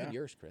even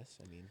yours, Chris.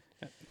 I mean.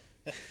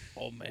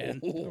 Oh man!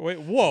 Wait,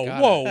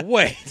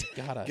 wait!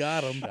 Got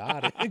him.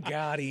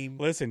 Got him.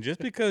 Listen,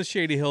 just because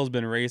Shady Hill's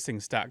been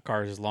racing stock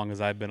cars as long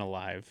as I've been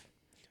alive,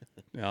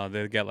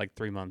 they've got like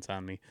 3 months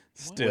on me.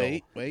 Still,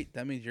 Wait.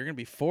 That means you're gonna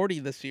be 40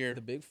 this year.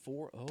 The big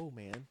 4-0,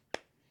 man.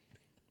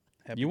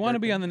 You want to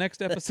be on the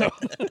next episode?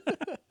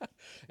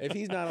 If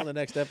he's not on the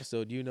next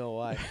episode, you know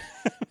why.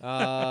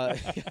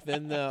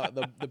 Then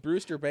the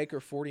Brewster Baker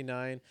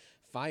 49,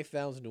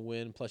 5,000 to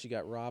win. Plus you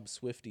got Rob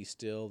Swifty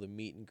still, the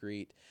meet and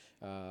greet.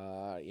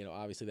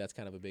 Obviously that's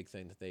kind of a big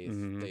thing that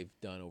they've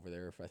done over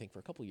there. I think for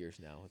a couple years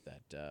now with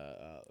that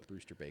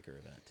Brewster Baker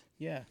event.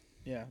 Yeah.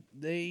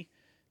 They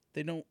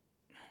don't.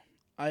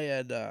 I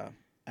had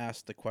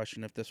asked the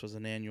question if this was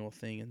an annual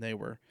thing, and they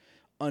were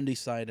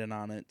undecided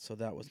on it, so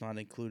that was not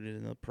included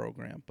in the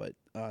program. But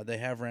they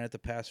have ran it the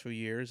past few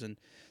years, and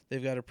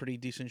they've got a pretty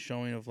decent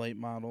showing of late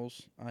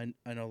models. I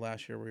know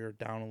last year we were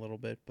down a little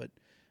bit, but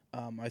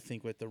I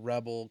think with the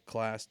Rebel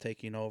class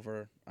taking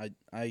over,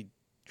 I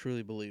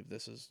truly believe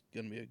this is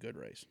going to be a good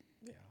race.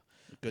 Yeah.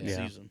 Good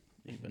season.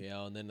 Even.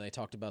 Yeah, and then they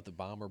talked about the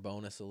bomber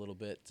bonus a little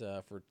bit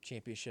for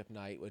championship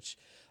night, which,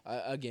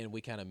 again,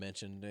 we kind of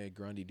mentioned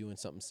Grundy doing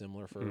something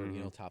similar for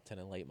top 10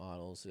 and late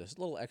models. Just a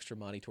little extra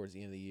money towards the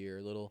end of the year,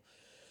 a little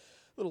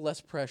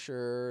less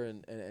pressure,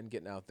 and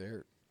getting out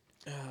there.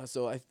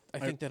 So I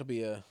think that'll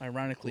be a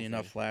ironically cool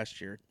enough, thing.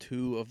 last year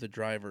 2 of the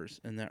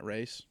drivers in that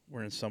race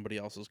were in somebody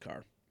else's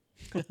car.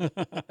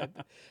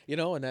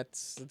 And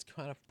that's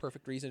kind of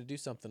perfect reason to do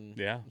something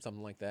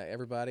like that.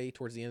 Everybody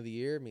towards the end of the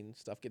year, I mean,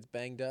 stuff gets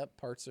banged up,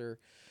 parts are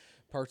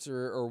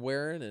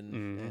wearing,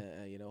 and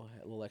a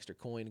little extra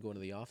coin going to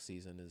the off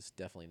season is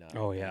definitely not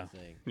a bad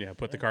thing. Yeah,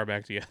 put the car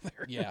back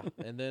together. Yeah,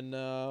 and then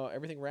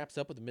everything wraps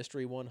up with the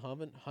Mystery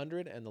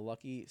 100 and the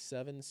Lucky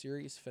 7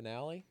 Series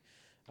finale.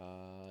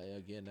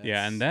 Again,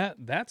 and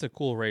that's a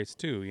cool race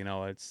too.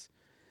 It's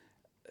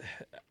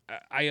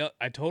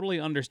I totally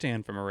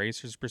understand from a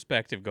racer's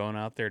perspective going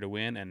out there to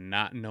win and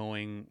not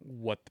knowing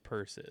what the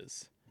purse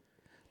is,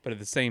 but at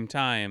the same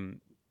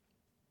time,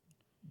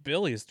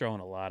 Billy's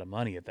throwing a lot of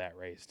money at that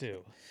race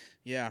too.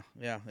 Yeah.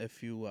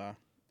 If you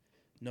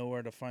know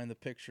where to find the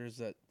pictures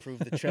that prove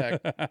the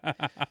check,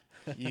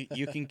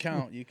 you can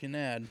count, you can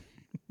add.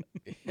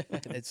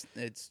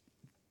 It's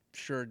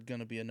sure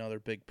gonna be another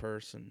big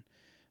purse, and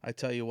I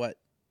tell you what,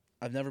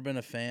 I've never been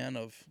a fan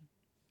of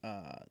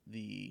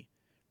the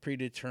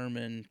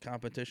predetermined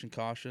competition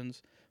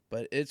cautions,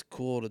 but it's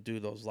cool to do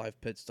those live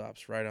pit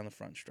stops right on the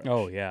front stretch.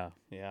 Oh yeah.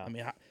 I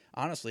mean,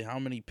 honestly, how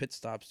many pit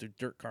stops do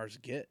dirt cars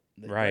get?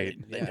 They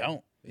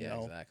don't.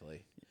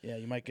 Exactly. Yeah,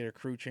 you might get a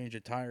crew change a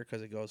tire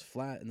because it goes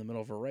flat in the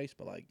middle of a race,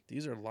 but like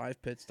these are live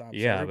pit stops.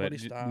 Yeah, everybody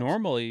but stops.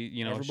 normally,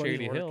 Everybody's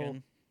Shady Hill,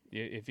 working.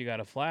 if you got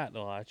a flat,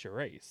 they'll let you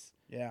race.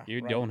 Yeah,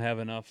 You don't have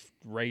enough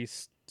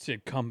race to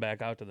come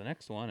back out to the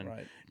next one,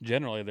 and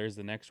generally there's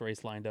the next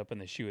race lined up in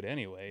the chute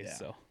anyway. Yeah.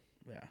 So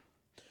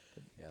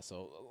Yeah,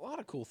 so a lot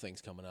of cool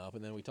things coming up.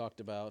 And then we talked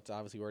about,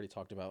 obviously we already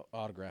talked about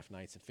autograph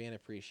nights and fan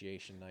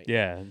appreciation night.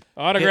 yeah,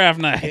 autograph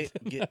night.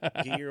 Get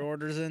your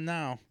orders in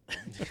now.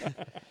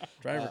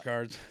 Driver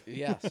cards.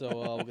 Yeah,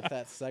 so with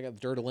that second,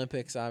 Dirt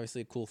Olympics,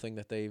 obviously a cool thing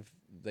that they've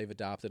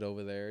adopted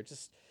over there.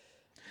 Just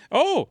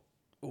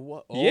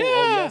What?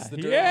 yes, the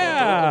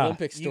Dirt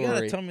Olympics story. You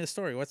gotta tell me the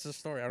story. What's the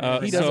story? I don't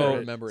know. He doesn't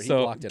remember it. He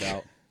blocked it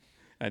out.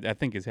 I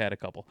think he's had a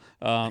couple.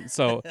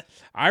 So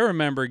I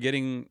remember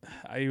getting,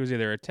 it was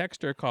either a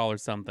text or a call or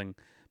something,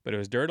 but it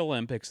was Dirt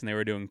Olympics, and they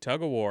were doing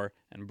tug of war,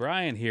 and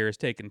Brian here is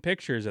taking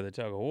pictures of the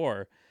tug of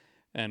war,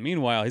 and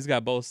meanwhile he's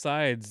got both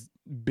sides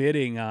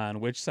bidding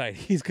on which side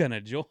he's gonna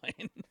join.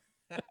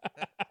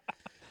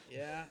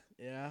 Yeah.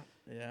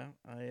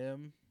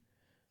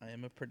 I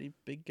am a pretty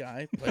big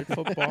guy. Played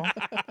football.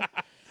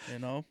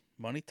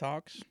 Money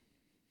talks.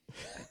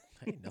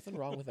 Hey, nothing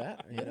wrong with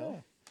that.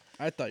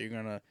 I thought you were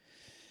gonna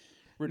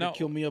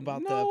ridicule me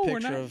about No, the we're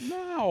picture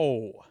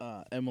not.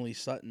 of Emily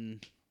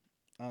Sutton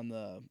on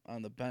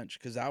the bench,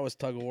 because that was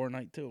tug of war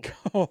night too,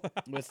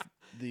 with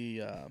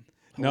the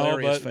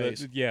hilarious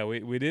face. But yeah,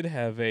 we did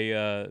have we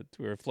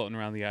were floating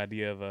around the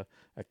idea of a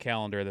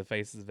calendar of the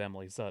faces of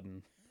Emily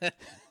Sutton.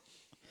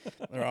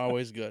 They're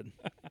always good.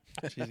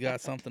 She's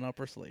got something up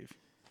her sleeve.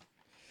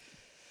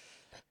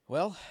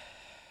 Well,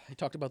 I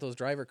talked about those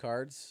driver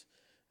cards.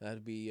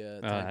 That'd be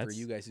time for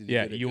you guys to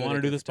do you want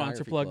to do the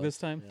sponsor plug this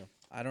time? Yeah.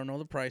 I don't know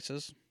the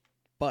prices,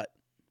 but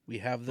we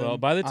have them. Well,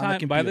 by the on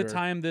computer.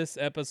 time this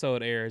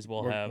episode airs,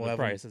 we'll have the them.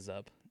 prices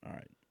up. All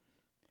right.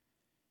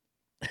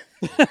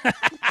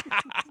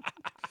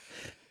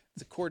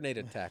 It's a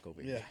coordinated attack over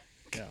here.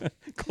 Yeah.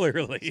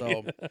 Clearly.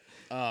 So,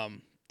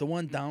 the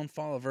one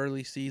downfall of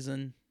early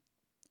season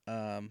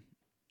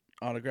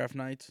autograph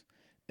nights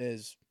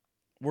is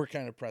we're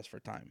kind of pressed for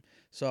time.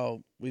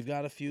 So we've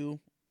got a few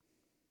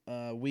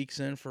weeks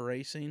in for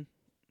racing.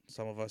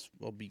 Some of us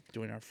will be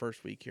doing our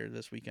first week here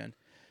this weekend.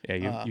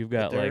 Yeah, you've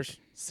got like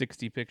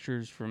 60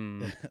 pictures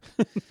from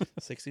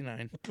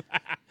 69.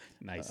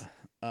 Nice.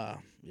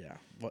 Yeah.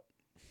 What?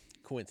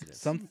 Coincidence.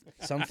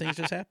 Some things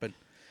just happen.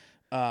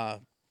 But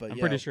I'm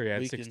yeah, pretty sure you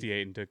had we can-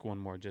 68 and took one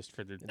more just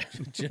for the.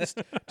 just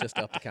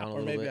up the count a or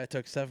little maybe bit. I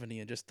took 70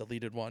 and just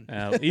deleted one.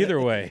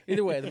 Either way.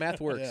 Either way, the math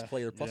works. Yeah,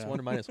 Play the plus yeah. 1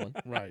 or minus 1.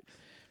 Right.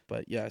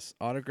 But yes,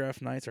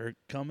 autograph nights are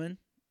coming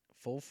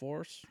full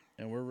force,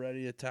 and we're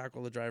ready to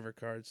tackle the driver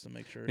cards to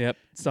make sure Yep.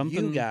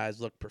 Something you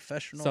guys look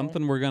professional.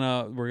 Something we're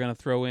gonna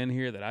throw in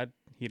here that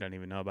he don't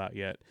even know about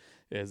yet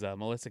is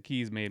Melissa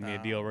Keys made me a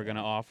deal. We're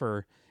gonna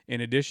offer,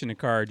 in addition to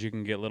cards, you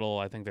can get little,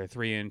 I think they're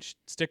 3-inch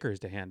stickers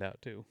to hand out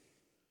too.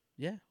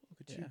 Yeah.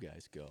 Look at you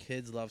guys go.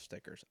 Kids love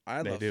stickers.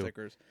 I They love do.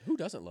 stickers. Who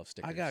doesn't love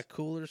stickers? I got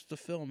coolers to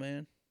fill,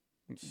 man.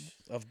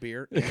 Of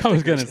beer. I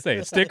was gonna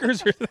say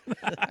stickers.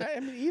 I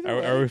mean, either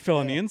Are way. we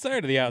filling the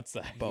inside or the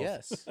outside? Both.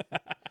 Yes.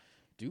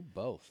 Do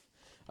both.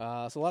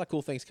 So a lot of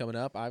cool things coming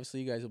up.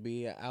 Obviously, you guys will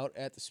be out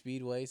at the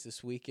Speedways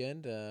this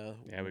weekend.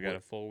 Yeah, we got a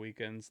full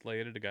weekend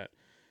slated. We got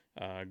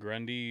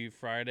Grundy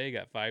Friday,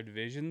 got 5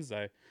 divisions.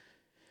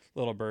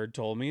 Little Bird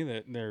told me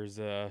that there's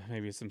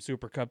maybe some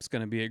Super Cups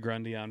going to be at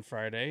Grundy on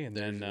Friday, and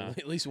then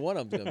at least one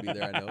of them's going to be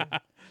there,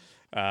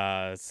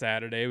 I know.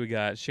 Saturday we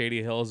got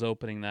Shady Hill's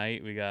opening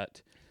night. We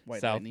got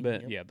White South Lightning,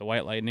 Bend, yep. yeah, the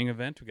White Lightning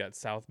event. We got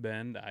South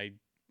Bend. I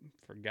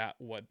forgot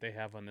what they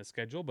have on the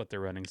schedule, but they're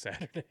running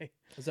Saturday.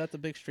 Is that the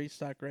big street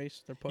stock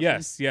race they're pushing?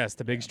 Yes,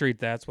 the big street.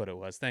 That's what it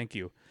was. Thank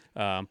you.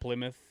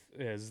 Plymouth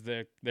is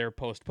their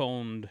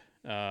postponed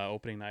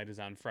opening night is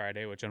on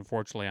Friday, which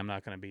unfortunately I'm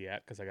not going to be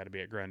at because I got to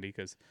be at Grundy.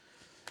 Because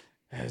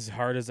as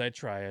hard as I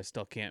try, I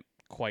still can't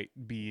quite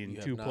be in You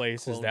have two not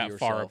places cloned that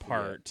far yourself yet,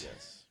 apart.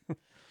 yes.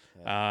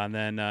 And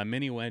then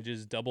mini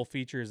wedges double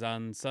features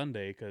on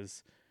Sunday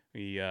because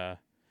we got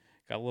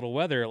a little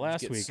weather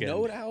last Get weekend.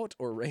 snowed out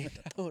or rained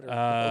out?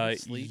 Or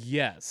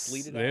Yes,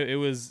 Sleeted it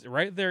was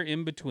right there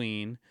in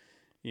between.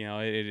 You know,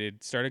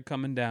 it started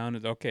coming down.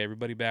 It's, okay,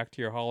 everybody back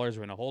to your haulers.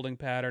 We're in a holding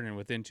pattern, and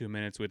within 2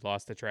 minutes, we'd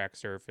lost the track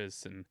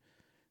surface and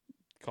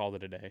called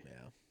it a day.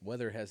 Yeah,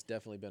 weather has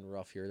definitely been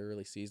rough here the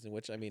early season,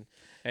 which, I mean...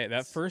 Hey,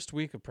 that first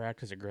week of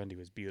practice at Grundy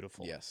was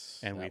beautiful. Yes.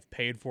 And we've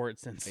paid for it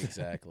since then.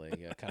 Exactly.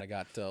 Yeah, kind of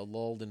got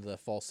lulled into the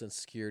false sense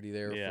of security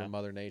there Yeah. from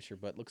Mother Nature,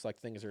 but looks like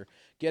things are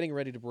getting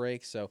ready to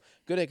break. So,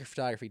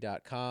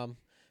 goodacrephotography.com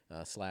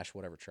 /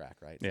 whatever track,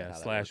 right? Is that Yeah, how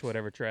that / works?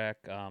 whatever track.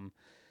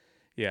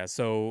 Yeah,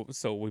 so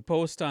we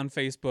post on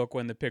Facebook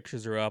when the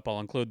pictures are up. I'll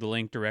include the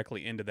link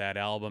directly into that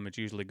album. It's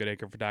usually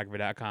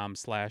goodacrephotography.com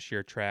 /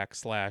 your track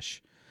 /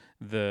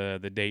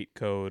 the date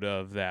code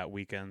of that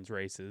weekend's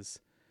races.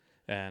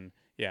 And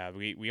yeah,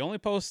 we only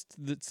post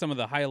some of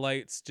the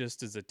highlights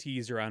just as a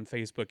teaser on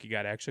Facebook. You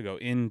got to actually go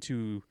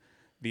into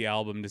the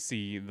album to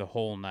see the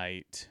whole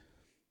night.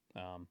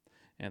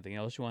 Anything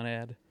else you want to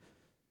add?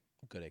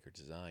 Good Acre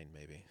Design,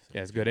 maybe. So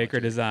Yeah, it's if you Good want Acre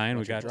your- Design. We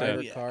want your got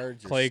driver yeah.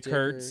 cards, your Clay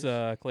stickers.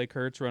 Kurtz. Clay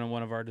Kurtz running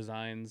one of our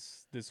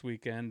designs this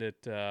weekend at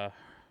where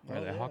Oh, are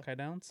they? yeah. Hawkeye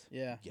Downs.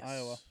 Yeah, Yes.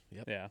 Iowa.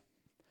 Yep. Yeah.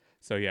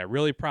 So yeah,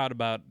 really proud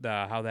about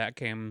how that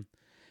came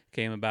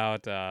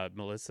about.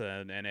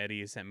 Melissa and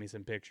Eddie sent me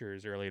some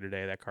pictures earlier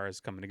today. That car is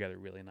coming together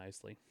really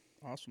nicely.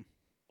 Awesome.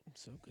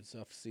 So good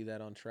stuff to see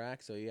that on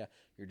track. So yeah,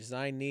 your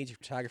design needs, your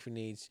photography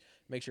needs,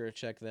 make sure to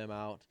check them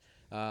out.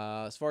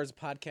 As far as the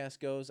podcast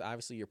goes,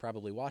 obviously you're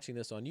probably watching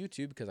this on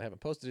YouTube because I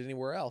haven't posted it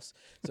anywhere else.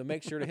 So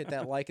make sure to hit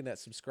that like and that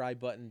subscribe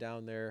button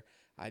down there.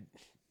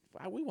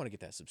 We want to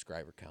get that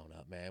subscriber count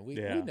up, man. We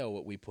know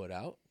what we put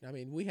out. I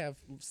mean, we have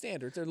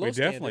standards. They're low We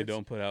definitely standards.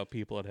 don't put out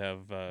people that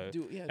have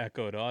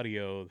echoed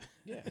audio.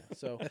 Yeah.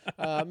 So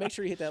make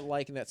sure you hit that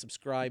like and that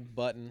subscribe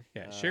button.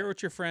 Yeah, share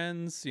with your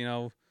friends. You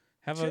know,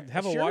 have Share- a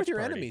share watch with your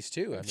party. enemies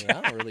too. I mean,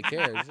 I don't really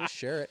care. Just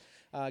share it.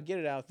 Get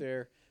it out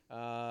there.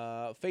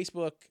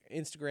 Facebook,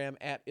 Instagram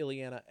at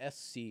Ileana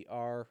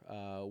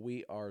SCR.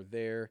 We are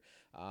there.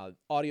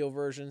 Audio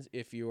versions.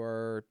 If you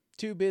are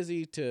too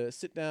busy to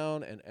sit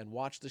down and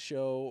watch the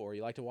show, or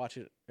you like to watch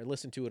it or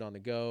listen to it on the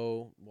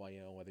go, well, you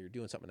know, whether you're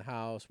doing something in the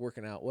house,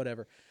 working out,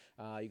 whatever,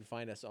 you can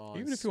find us on.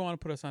 Even if you want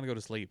to put us on to go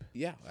to sleep.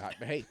 Yeah.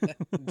 Hey,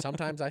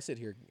 sometimes I sit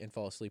here and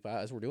fall asleep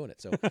as we're doing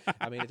it. So,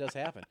 I mean, it does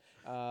happen.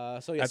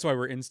 So, yeah. That's why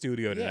we're in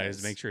studio tonight, is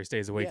Yes. to make sure he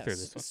stays awake through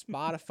this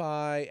one.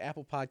 Spotify,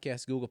 Apple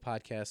Podcasts, Google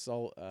Podcasts,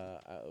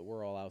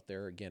 we're all out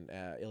there. Again,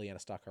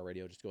 Ileana Stock Car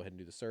Radio. Just go ahead and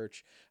do the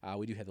search.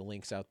 We do have the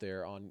links out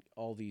there on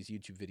all these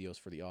YouTube videos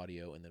for the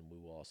audio, and then we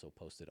will also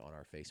post it on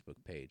our Facebook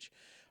page.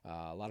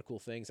 A lot of cool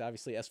things.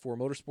 Obviously, S4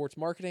 Motorsports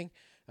Marketing.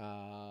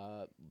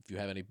 If you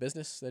have any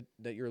business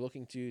that you're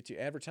looking to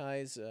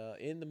advertise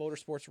in the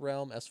motorsports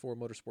realm, S4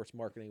 Motorsports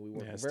Marketing. We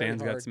work very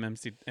Stan's hard. got some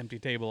empty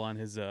table on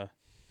his or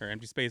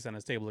empty space on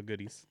his table of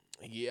goodies.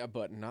 Yeah,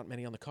 but not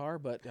many on the car,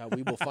 but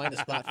we will find a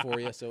spot for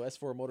you. So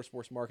S4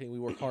 Motorsports Marketing, we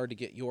work hard to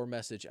get your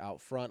message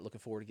out front. Looking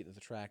forward to getting to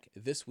the track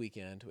this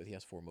weekend with the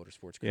S4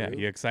 Motorsports crew. Yeah,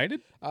 you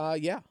excited?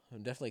 Yeah,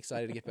 I'm definitely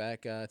excited to get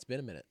back. It's been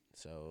a minute.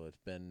 So it's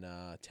been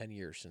 10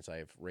 years since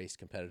I've raced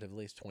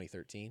competitively. It's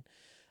 2013.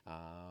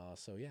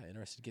 So yeah,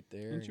 interested to get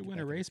there. Didn't you win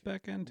a race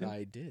back then too?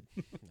 I did.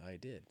 I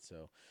did.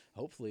 So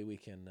hopefully we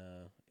can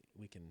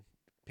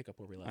pick up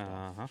where we left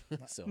off.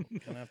 So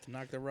Gonna have to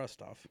knock the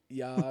rust off.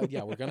 yeah,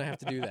 we're gonna have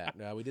to do that.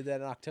 We did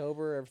that in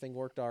October. Everything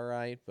worked all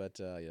right, but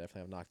you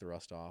definitely have to knock the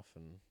rust off,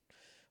 and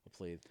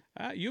hopefully.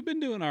 You've been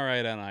doing all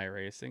right on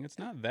iRacing. It's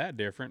not that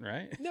different,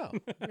 right? No,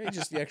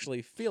 you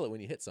actually feel it when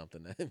you hit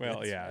something.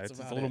 Well, That's it's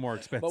about a little it. more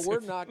expensive. But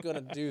we're not going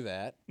to do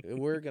that.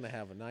 We're going to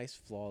have a nice,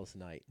 flawless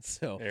night.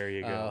 So There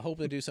you go.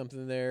 Hoping to do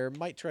something there.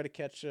 Might try to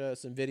catch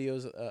some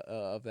videos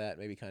of that.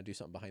 Maybe kind of do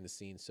something behind the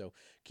scenes. So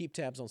keep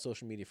tabs on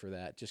social media for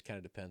that. Just kind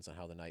of depends on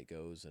how the night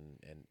goes and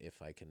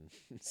if I can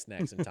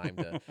snag some time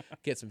to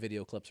get some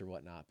video clips or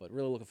whatnot. But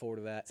really looking forward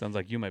to that. Sounds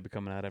like you might be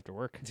coming out after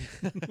work.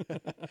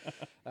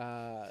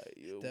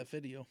 That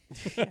video.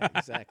 Yeah,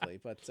 exactly.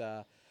 But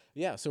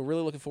yeah, so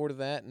really looking forward to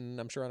that, and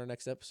I'm sure on our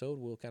next episode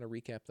we'll kind of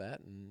recap that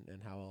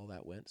and how all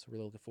that went. So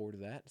really looking forward to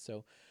that.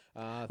 So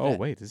Oh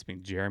wait, does this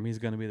mean Jeremy's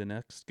going to be the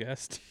next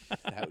guest?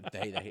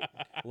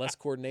 less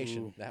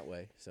coordination that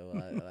way. So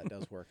that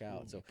does work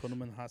out. So Put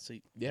them in the hot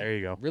seat. yeah, There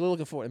you go. Really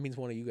looking forward. It means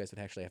one of you guys would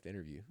actually have to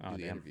do the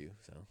damn. interview.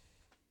 So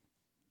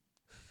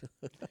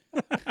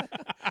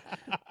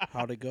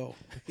How'd it go?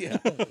 yeah.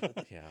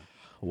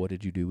 What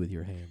did you do with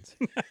your hands?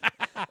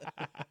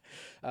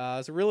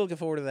 So really looking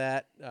forward to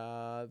that.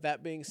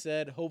 That being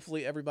said,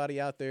 hopefully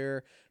everybody out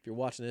there, if you're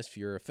watching this, if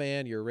you're a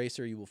fan, you're a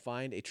racer, you will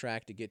find a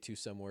track to get to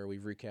somewhere.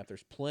 We've recapped.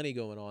 There's plenty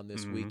going on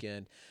this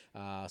weekend.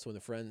 So in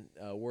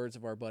the words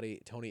of our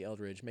buddy Tony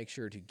Eldridge, make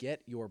sure to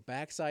get your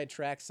backside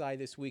trackside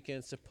this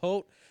weekend.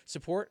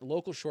 Support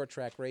local short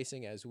track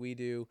racing as we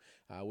do.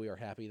 We are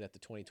happy that the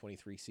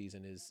 2023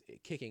 season is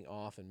kicking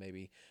off, and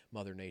maybe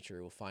Mother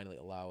Nature will finally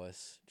allow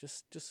us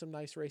just some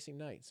nice racing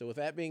nights. So with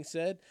that being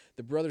said,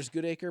 the brothers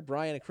Goodacre,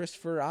 Brian and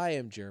Christopher, I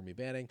am Jeremy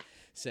Banning,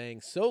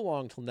 saying so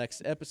long till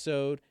next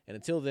episode, and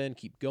until then,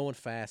 keep going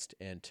fast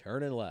and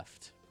turning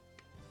left.